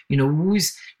there? You know,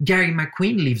 who's Gary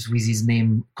McQueen lives with his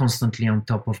name constantly on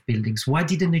top of buildings. Why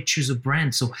didn't they choose a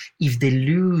brand? So if they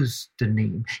lose the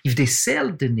name, if they sell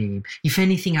the name, if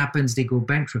anything happens, they go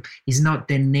bankrupt, it's not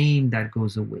their name that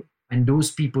goes away. And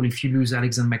those people, if you lose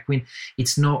Alexander McQueen,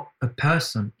 it's not a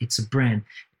person, it's a brand.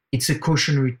 It's a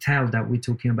cautionary tale that we're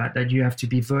talking about, that you have to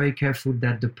be very careful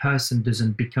that the person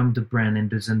doesn't become the brand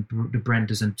and the brand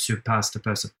doesn't surpass the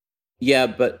person. Yeah,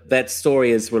 but that story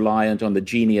is reliant on the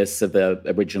genius of the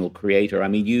original creator. I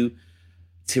mean,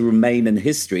 to remain in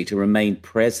history, to remain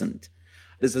present.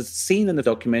 There's a scene in the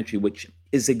documentary which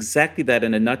is exactly that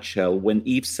in a nutshell, when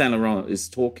Yves Saint Laurent is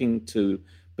talking to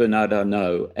Bernard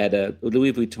Arnault at a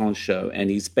Louis Vuitton show, and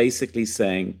he's basically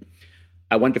saying,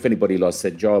 I wonder if anybody lost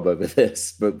their job over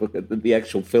this, but the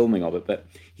actual filming of it. But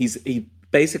he's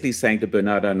basically saying to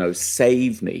Bernard Arnault,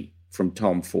 save me from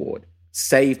Tom Ford.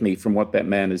 Save me from what that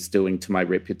man is doing to my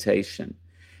reputation.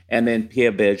 And then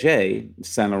Pierre Berger,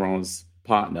 Saint Laurent's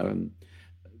partner,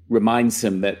 reminds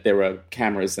him that there are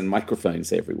cameras and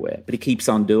microphones everywhere, but he keeps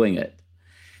on doing it.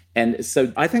 And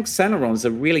so I think Saint Laurent's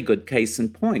a really good case in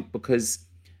point, because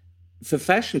for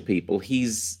fashion people,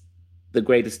 he's the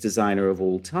greatest designer of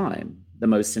all time, the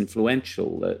most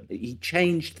influential. He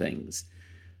changed things.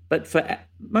 But for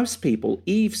most people,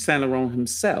 Yves Saint Laurent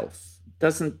himself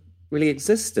doesn't really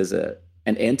exist as an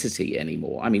entity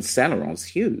anymore. I mean, Saint Laurent's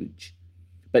huge,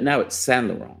 but now it's Saint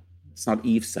Laurent. It's not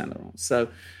Yves Saint Laurent. So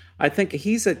I think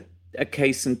he's a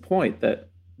case in point that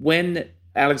when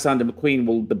Alexander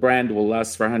McQueen the brand will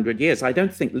last for 100 years, I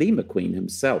don't think Lee McQueen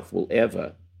himself will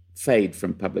ever fade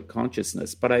from public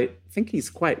consciousness, but I think he's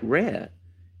quite rare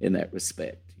in that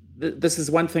respect. This is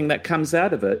one thing that comes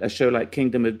out of a show like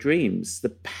Kingdom of Dreams, the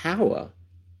power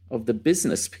of the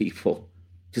business people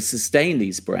to sustain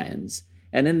these brands.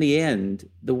 And in the end,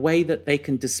 the way that they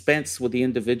can dispense with the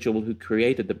individual who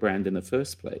created the brand in the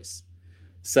first place.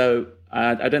 So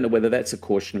I don't know whether that's a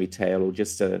cautionary tale or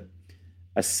just a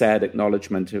sad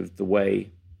acknowledgement of the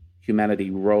way humanity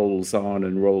rolls on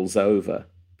and rolls over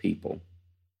people.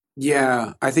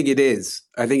 Yeah, I think it is.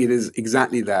 I think it is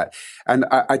exactly that. And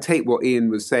I take what Ian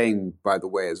was saying, by the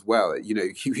way, as well. You know,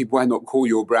 why not call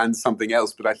your brand something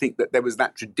else? But I think that there was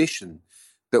that tradition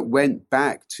that went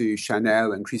back to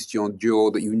Chanel and Christian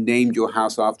Dior, that you named your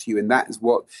house after you. And that is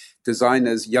what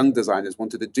designers, young designers,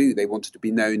 wanted to do. They wanted to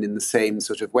be known in the same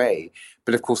sort of way.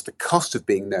 But of course, the cost of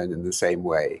being known in the same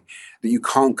way, that you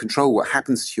can't control what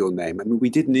happens to your name. I mean, we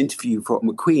did an interview for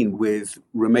McQueen with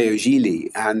Romeo Gigli,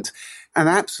 and an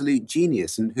absolute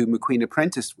genius, and who McQueen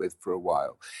apprenticed with for a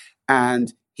while.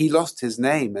 And he lost his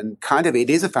name, and kind of it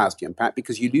is a Faustian pact,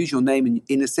 because you lose your name, and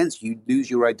in a sense, you lose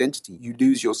your identity, you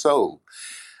lose your soul.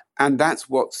 And that's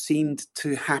what seemed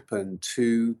to happen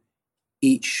to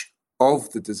each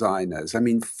of the designers. I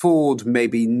mean, Ford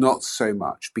maybe not so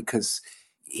much, because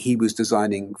he was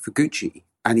designing for Gucci,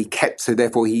 and so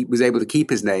therefore he was able to keep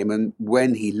his name. And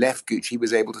when he left Gucci, he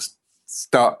was able to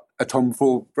start a Tom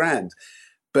Ford brand.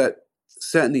 But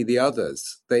certainly the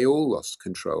others, they all lost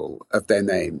control of their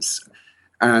names.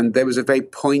 And there was a very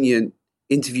poignant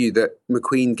interview that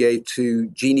McQueen gave to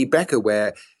Jeannie Becker,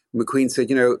 where McQueen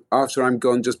said, you know, after I'm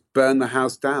gone, just burn the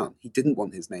house down. He didn't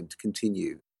want his name to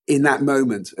continue. In that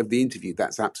moment of the interview,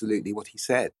 that's absolutely what he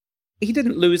said. He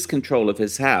didn't lose control of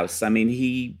his house. I mean,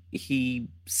 he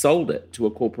sold it to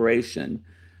a corporation.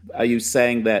 Are you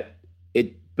saying that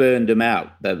it burned him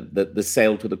out, that the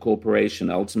sale to the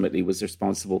corporation ultimately was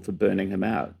responsible for burning him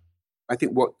out? I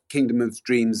think what Kingdom of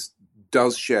Dreams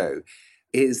does show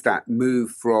is that move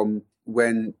from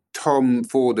when Tom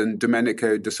Ford and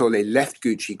Domenico De Sole left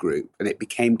Gucci Group and it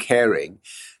became Kering.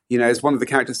 You know, as one of the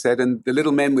characters said, and the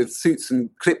little men with suits and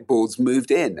clipboards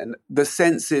moved in. And the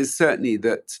sense is certainly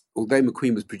that although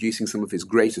McQueen was producing some of his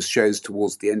greatest shows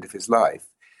towards the end of his life,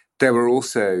 there were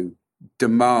also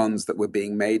demands that were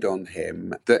being made on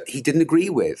him that he didn't agree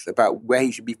with about where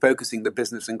he should be focusing the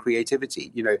business and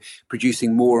creativity, you know,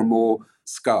 producing more and more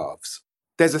scarves.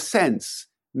 There's a sense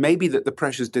maybe that the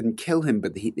pressures didn't kill him,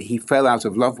 but he fell out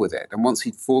of love with it. And once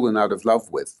he'd fallen out of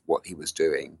love with what he was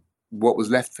doing, what was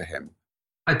left for him?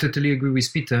 I totally agree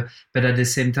with Peter. But at the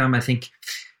same time, I think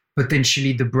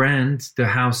potentially the brand, the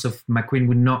house of McQueen,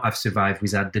 would not have survived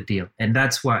without the deal. And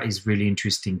that's what is really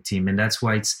interesting, Tim. And that's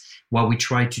why it's what we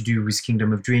try to do with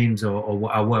Kingdom of Dreams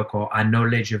or our work or our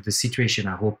knowledge of the situation.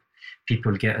 I hope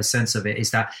people get a sense of it,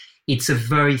 is that it's a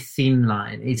very thin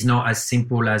line. It's not as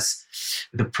simple as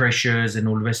the pressures and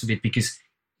all the rest of it, because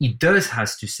he does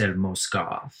has to sell more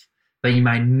scarf, but he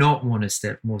might not want to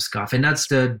sell more scarf. And that's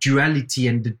the duality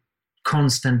and the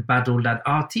constant battle that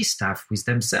artists have with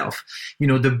themselves. You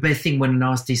know, the best thing when an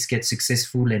artist gets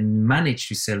successful and manage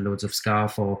to sell loads of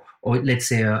scarf, or let's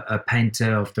say a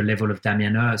painter of the level of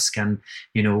Damien Hirst can,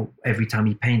 you know, every time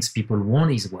he paints, people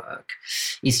want his work.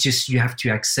 It's just, you have to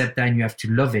accept that and you have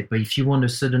to love it. But if you want to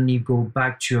suddenly go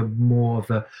back to more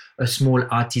of a small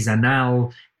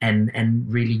artisanal, and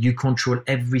really you control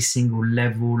every single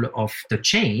level of the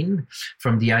chain,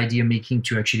 from the idea making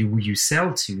to actually who you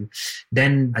sell to,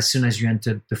 then as soon as you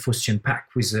enter the Faustian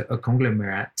pact with a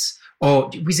conglomerate, or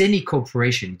with any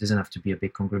corporation, it doesn't have to be a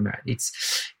big conglomerate.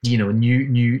 It's, you know,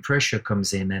 new pressure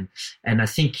comes in. And I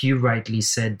think you rightly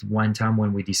said one time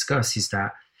when we discussed is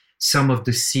that some of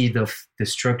the seed of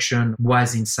destruction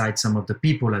was inside some of the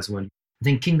people as well. I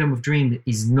think Kingdom of Dream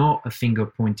is not a finger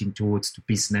pointing towards the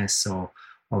business or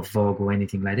Vogue or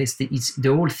anything like this.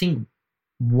 The whole thing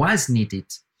was needed.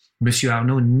 Monsieur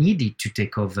Arnault needed to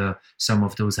take over some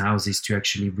of those houses to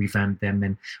actually revamp them,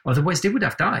 and otherwise they would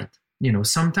have died. You know,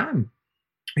 sometime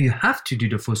you have to do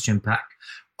the Faustian pact,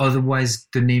 otherwise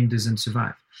the name doesn't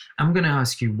survive. I'm going to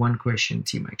ask you one question,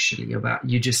 Tim, actually, about,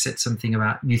 you just said something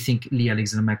about you think Lee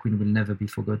Alexander McQueen will never be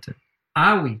forgotten.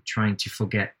 Are we trying to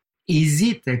forget? Is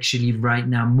it actually right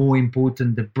now more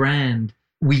important, the brand?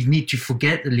 We need to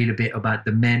forget a little bit about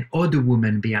the man or the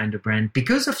woman behind the brand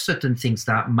because of certain things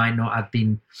that might not have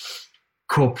been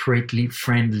corporately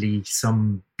friendly,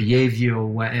 some behavior or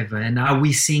whatever. And are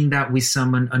we seeing that with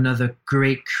another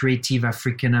great creative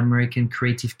African-American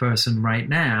creative person right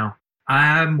now?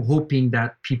 I'm hoping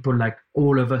that people like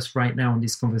all of us right now in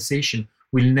this conversation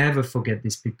will never forget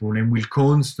these people and will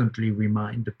constantly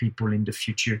remind the people in the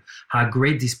future how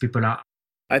great these people are.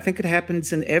 I think it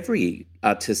happens in every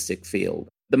artistic field.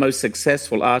 the most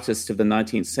successful artist of the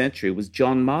 19th century was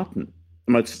John Martin,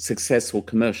 the most successful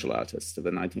commercial artist of the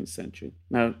 19th century.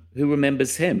 Now, who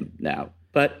remembers him now?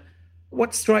 But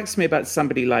what strikes me about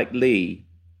somebody like Lee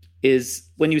is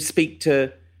when you speak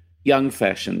to young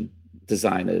fashion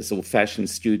designers or fashion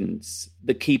students,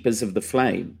 the keepers of the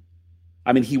flame.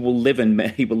 I mean, he will live in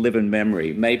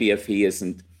memory. Maybe if he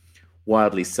isn't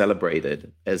wildly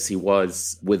celebrated as he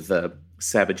was with the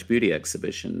Savage Beauty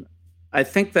exhibition. I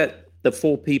think that the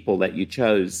four people that you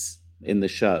chose in the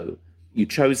show, you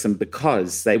chose them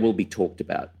because they will be talked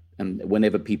about. And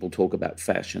whenever people talk about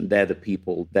fashion, they're the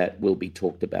people that will be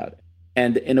talked about.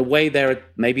 And in a way, they're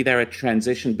a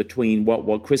transition between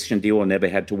what Christian Dior never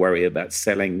had to worry about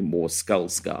selling more skull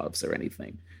scarves or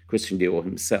anything. Christian Dior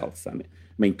himself. I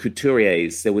mean,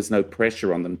 couturiers, there was no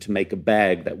pressure on them to make a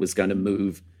bag that was going to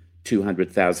move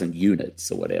 200,000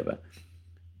 units or whatever.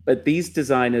 But these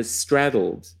designers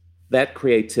straddled that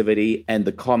creativity and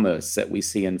the commerce that we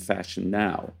see in fashion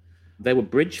now. They were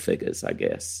bridge figures, I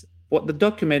guess. What the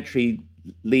documentary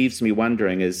leaves me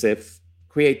wondering is if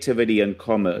creativity and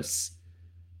commerce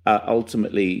are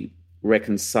ultimately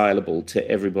reconcilable to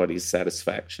everybody's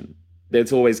satisfaction.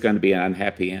 There's always going to be an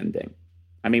unhappy ending.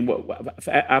 I mean,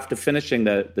 after finishing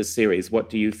the series, what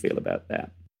do you feel about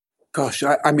that? Gosh,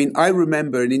 I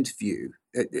remember an interview.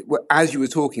 As you were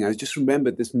talking, I just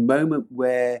remembered this moment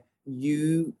where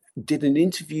you did an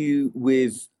interview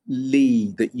with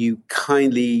Lee that you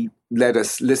kindly let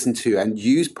us listen to and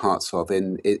use parts of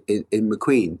in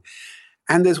McQueen.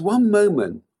 And there's one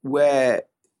moment where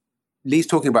Lee's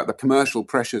talking about the commercial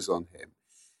pressures on him.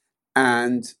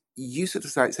 And you sort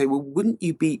of say, well, wouldn't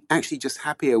you be actually just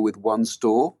happier with one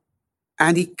store?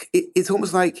 And it's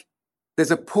almost like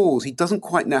there's a pause. He doesn't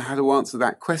quite know how to answer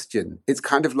that question. It's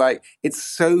kind of like, it's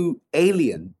so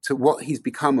alien to what he's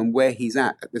become and where he's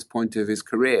at this point of his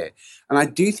career. And I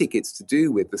do think it's to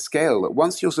do with the scale that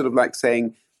once you're sort of like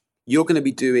saying, you're going to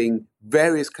be doing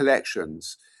various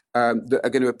collections that are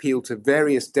going to appeal to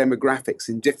various demographics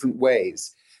in different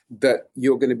ways, that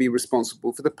you're going to be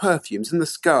responsible for the perfumes and the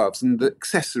scarves and the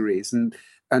accessories,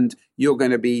 and you're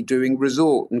going to be doing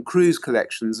resort and cruise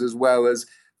collections as well as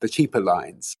the cheaper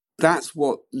lines. That's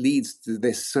what leads to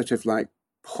this sort of like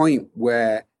point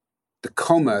where the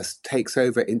commerce takes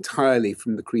over entirely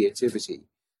from the creativity.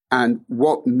 And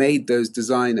what made those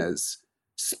designers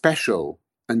special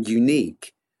and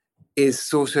unique is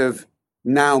sort of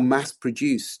now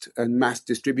mass-produced and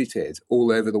mass-distributed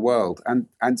all over the world.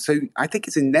 And so I think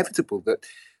it's inevitable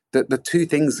that the two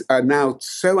things are now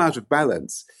so out of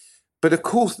balance. But of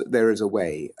course that there is a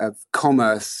way of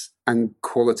commerce and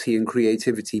quality and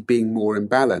creativity being more in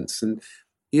balance. And,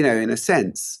 you know, in a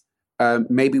sense,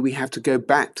 maybe we have to go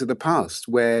back to the past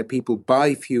where people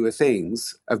buy fewer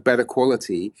things of better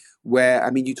quality, where, I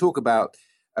mean, you talk about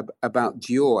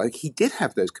Dior. He did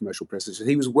have those commercial pressures.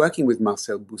 He was working with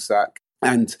Marcel Boussac,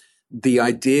 and the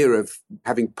idea of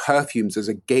having perfumes as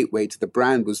a gateway to the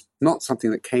brand was not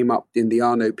something that came up in the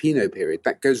Arnaud Pinot period.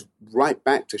 That goes right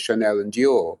back to Chanel and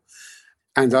Dior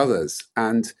and others.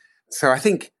 And so I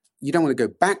think you don't want to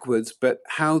go backwards, but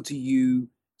how do you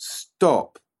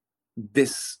stop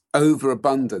this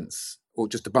overabundance, or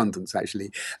just abundance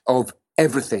actually, of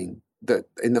everything? That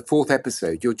in the fourth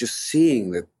episode, you're just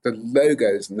seeing the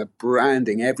logos and the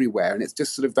branding everywhere, and it's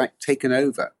just sort of like taken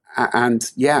over. And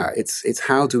yeah, it's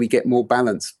how do we get more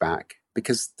balance back?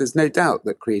 Because there's no doubt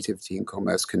that creativity and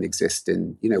commerce can exist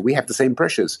in, you know, we have the same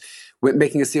pressures. We're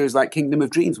making a series like Kingdom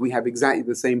of Dreams. We have exactly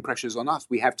the same pressures on us.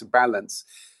 We have to balance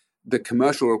the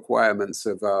commercial requirements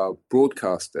of our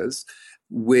broadcasters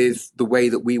with the way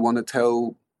that we want to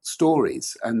tell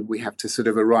stories. And we have to sort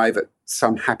of arrive at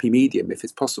some happy medium if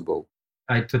it's possible.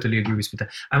 I totally agree with that.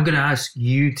 I'm going to ask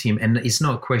you, Tim, and it's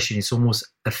not a question, it's almost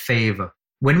a favor.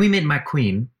 When we made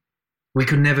McQueen, we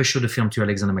could never show the film to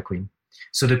Alexander McQueen.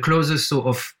 So the closest sort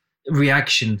of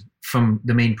reaction from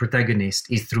the main protagonist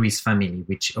is through his family,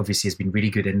 which obviously has been really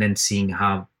good. And then seeing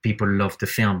how people love the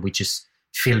film, we just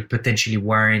feel potentially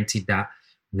warranted that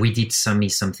we did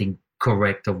something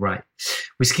correct or right.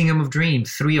 With Kingdom of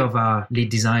Dreams, 3 of our lead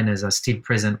designers are still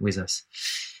present with us.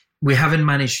 We haven't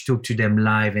managed to talk to them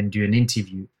live and do an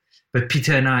interview, but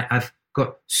Peter and I have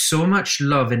got so much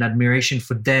love and admiration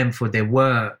for them, for their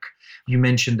work. You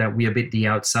mentioned that we're a bit the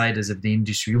outsiders of the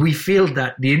industry. We feel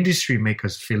that the industry makes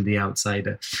us feel the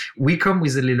outsider. We come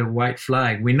with a little white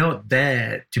flag. We're not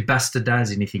there to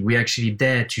bastardize anything. We're actually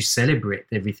there to celebrate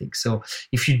everything. So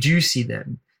if you do see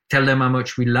them, tell them how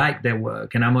much we like their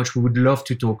work and how much we would love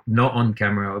to talk, not on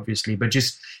camera, obviously, but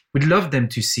just we'd love them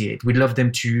to see it. We'd love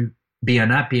them to be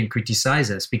unhappy and criticize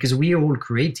us, because we are all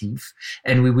creative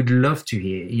and we would love to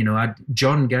hear.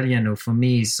 John Galliano for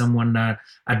me is someone that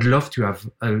I'd love to have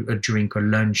a drink, a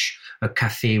lunch, a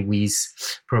cafe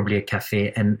with, probably a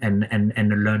cafe and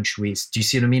a lunch with. Do you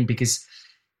see what I mean? Because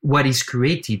what is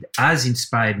created has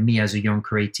inspired me as a young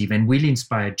creative and will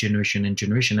inspire generation and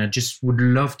generation. I just would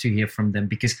love to hear from them,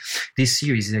 because this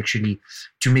series is actually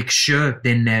to make sure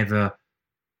they never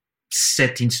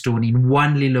set in stone in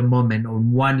one little moment or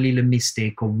one little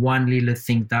mistake or one little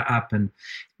thing that happened.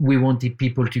 We wanted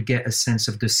people to get a sense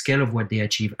of the scale of what they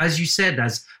achieve. As you said,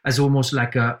 as almost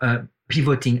like a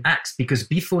pivoting act, because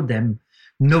before them,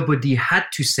 nobody had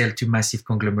to sell to massive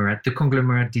conglomerate. The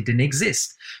conglomerate didn't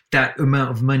exist. That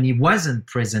amount of money wasn't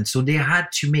present. So they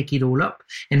had to make it all up.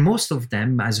 And most of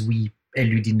them, as we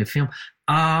allude in the film,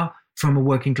 are from a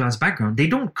working class background. They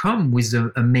don't come with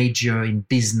a major in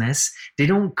business. They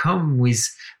don't come with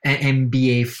an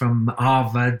MBA from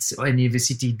Harvard or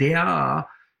university. They are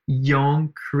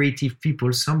young, creative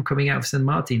people, some coming out of St.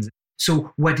 Martin's.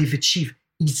 So what they've achieved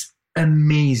is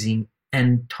amazing.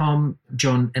 And Tom,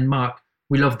 John, and Mark,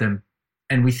 we love them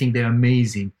and we think they're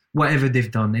amazing, whatever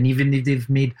they've done. And even if they've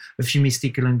made a few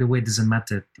mistakes along the way, it doesn't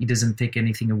matter. It doesn't take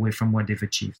anything away from what they've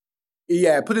achieved.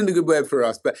 Yeah, put in a good word for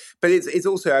us. But it's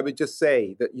also, I would just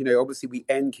say that, obviously we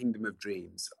end Kingdom of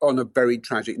Dreams on a very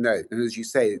tragic note. And as you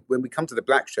say, when we come to the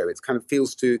Black Show, it kind of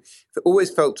it always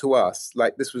felt to us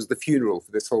like this was the funeral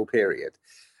for this whole period.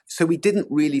 So we didn't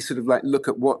really sort of like look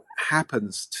at what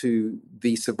happens to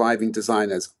the surviving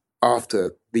designers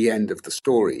after the end of the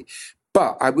story.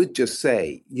 But I would just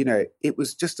say, it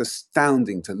was just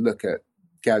astounding to look at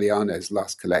Galliano's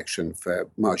last collection for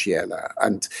Margiela.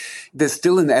 And there's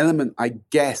still an element, I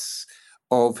guess,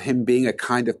 of him being a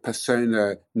kind of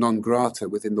persona non grata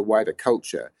within the wider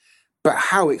culture. But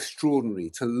how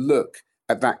extraordinary to look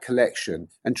at that collection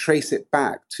and trace it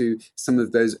back to some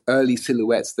of those early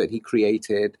silhouettes that he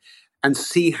created and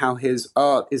see how his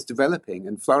art is developing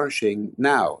and flourishing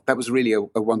now. That was really a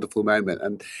wonderful moment.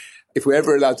 And if we're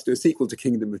ever allowed to do a sequel to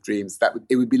Kingdom of Dreams,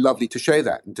 it would be lovely to show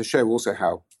that, and to show also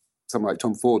how someone like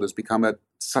Tom Ford has become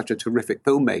such a terrific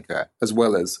filmmaker as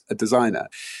well as a designer.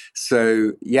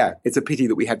 So, yeah, it's a pity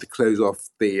that we had to close off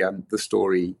the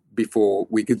story before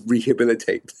we could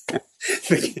rehabilitate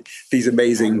these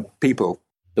amazing people.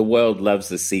 The world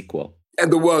loves a sequel.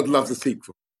 And the world loves a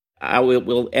sequel.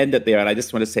 We'll end it there. And I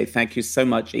just want to say thank you so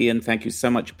much, Ian. Thank you so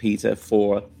much, Peter,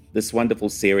 for this wonderful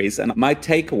series. And my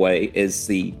takeaway is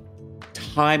the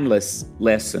timeless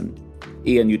lesson.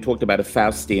 Ian, you talked about a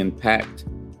Faustian pact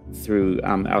through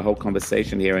our whole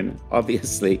conversation here. And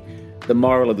obviously, the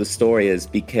moral of the story is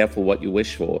be careful what you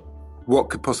wish for. What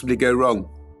could possibly go wrong?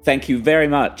 Thank you very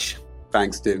much.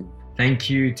 Thanks, Tim. Thank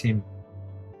you, Tim.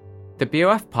 The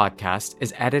BOF podcast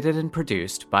is edited and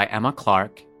produced by Emma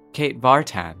Clark, Kate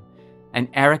Vartan, and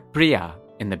Eric Bria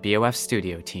in the BOF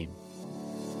studio team.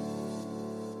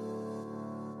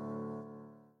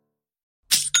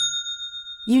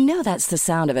 You know that's the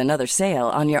sound of another sale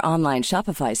on your online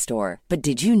Shopify store. But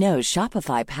did you know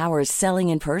Shopify powers selling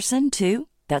in person, too?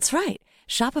 That's right.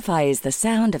 Shopify is the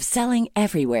sound of selling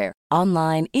everywhere.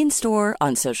 Online, in-store,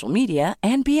 on social media,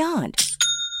 and beyond.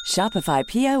 Shopify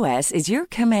POS is your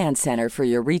command center for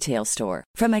your retail store.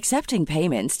 From accepting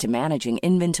payments to managing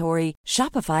inventory,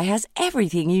 Shopify has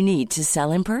everything you need to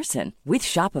sell in person. With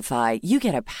Shopify, you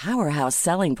get a powerhouse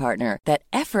selling partner that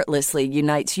effortlessly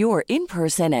unites your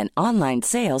in-person and online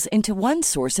sales into one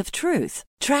source of truth.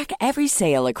 Track every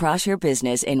sale across your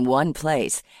business in one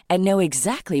place and know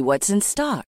exactly what's in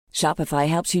stock. Shopify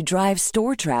helps you drive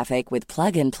store traffic with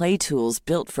plug-and-play tools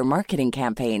built for marketing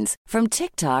campaigns, from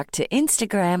TikTok to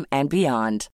Instagram and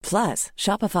beyond. Plus,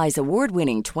 Shopify's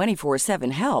award-winning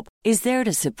 24/7 help is there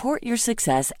to support your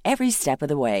success every step of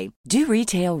the way. Do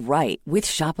retail right with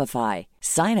Shopify.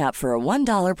 Sign up for a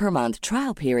 $1 per month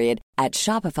trial period at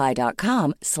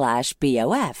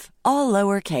shopify.com/BOF, all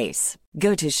lowercase.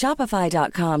 Go to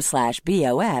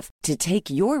shopify.com/BOF to take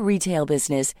your retail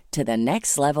business to the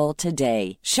next level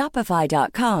today.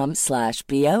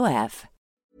 Shopify.com/BOF.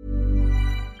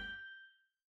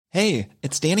 Hey,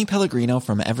 it's Danny Pellegrino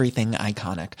from Everything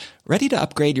Iconic. Ready to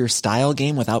upgrade your style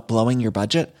game without blowing your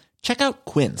budget? Check out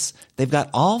Quince. They've got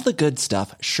all the good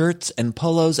stuff, shirts and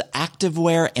polos,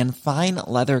 activewear, and fine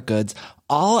leather goods,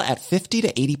 all at 50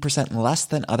 to 80% less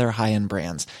than other high-end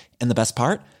brands. And the best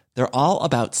part? They're all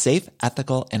about safe,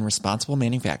 ethical, and responsible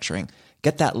manufacturing.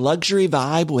 Get that luxury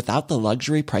vibe without the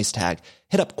luxury price tag.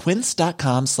 Hit up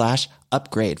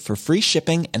quince.com/upgrade for free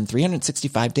shipping and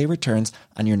 365-day returns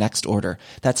on your next order.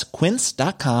 That's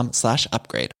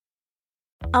quince.com/upgrade.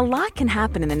 A lot can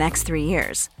happen in the next 3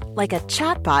 years. Like a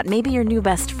chatbot may be your new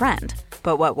best friend.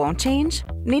 But what won't change?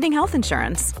 Needing health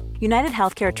insurance. United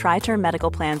Healthcare Tri-Term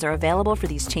Medical Plans are available for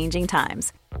these changing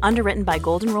times. Underwritten by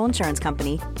Golden Rule Insurance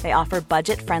Company, they offer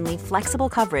budget-friendly, flexible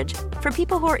coverage for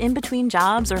people who are in between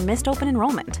jobs or missed open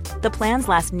enrollment. The plans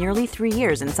last nearly 3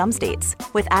 years in some states,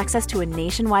 with access to a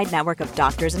nationwide network of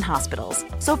doctors and hospitals.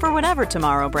 So for whatever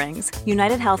tomorrow brings,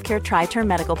 United Healthcare Tri-Term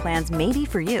Medical Plans may be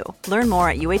for you. Learn more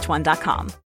at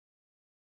uh1.com.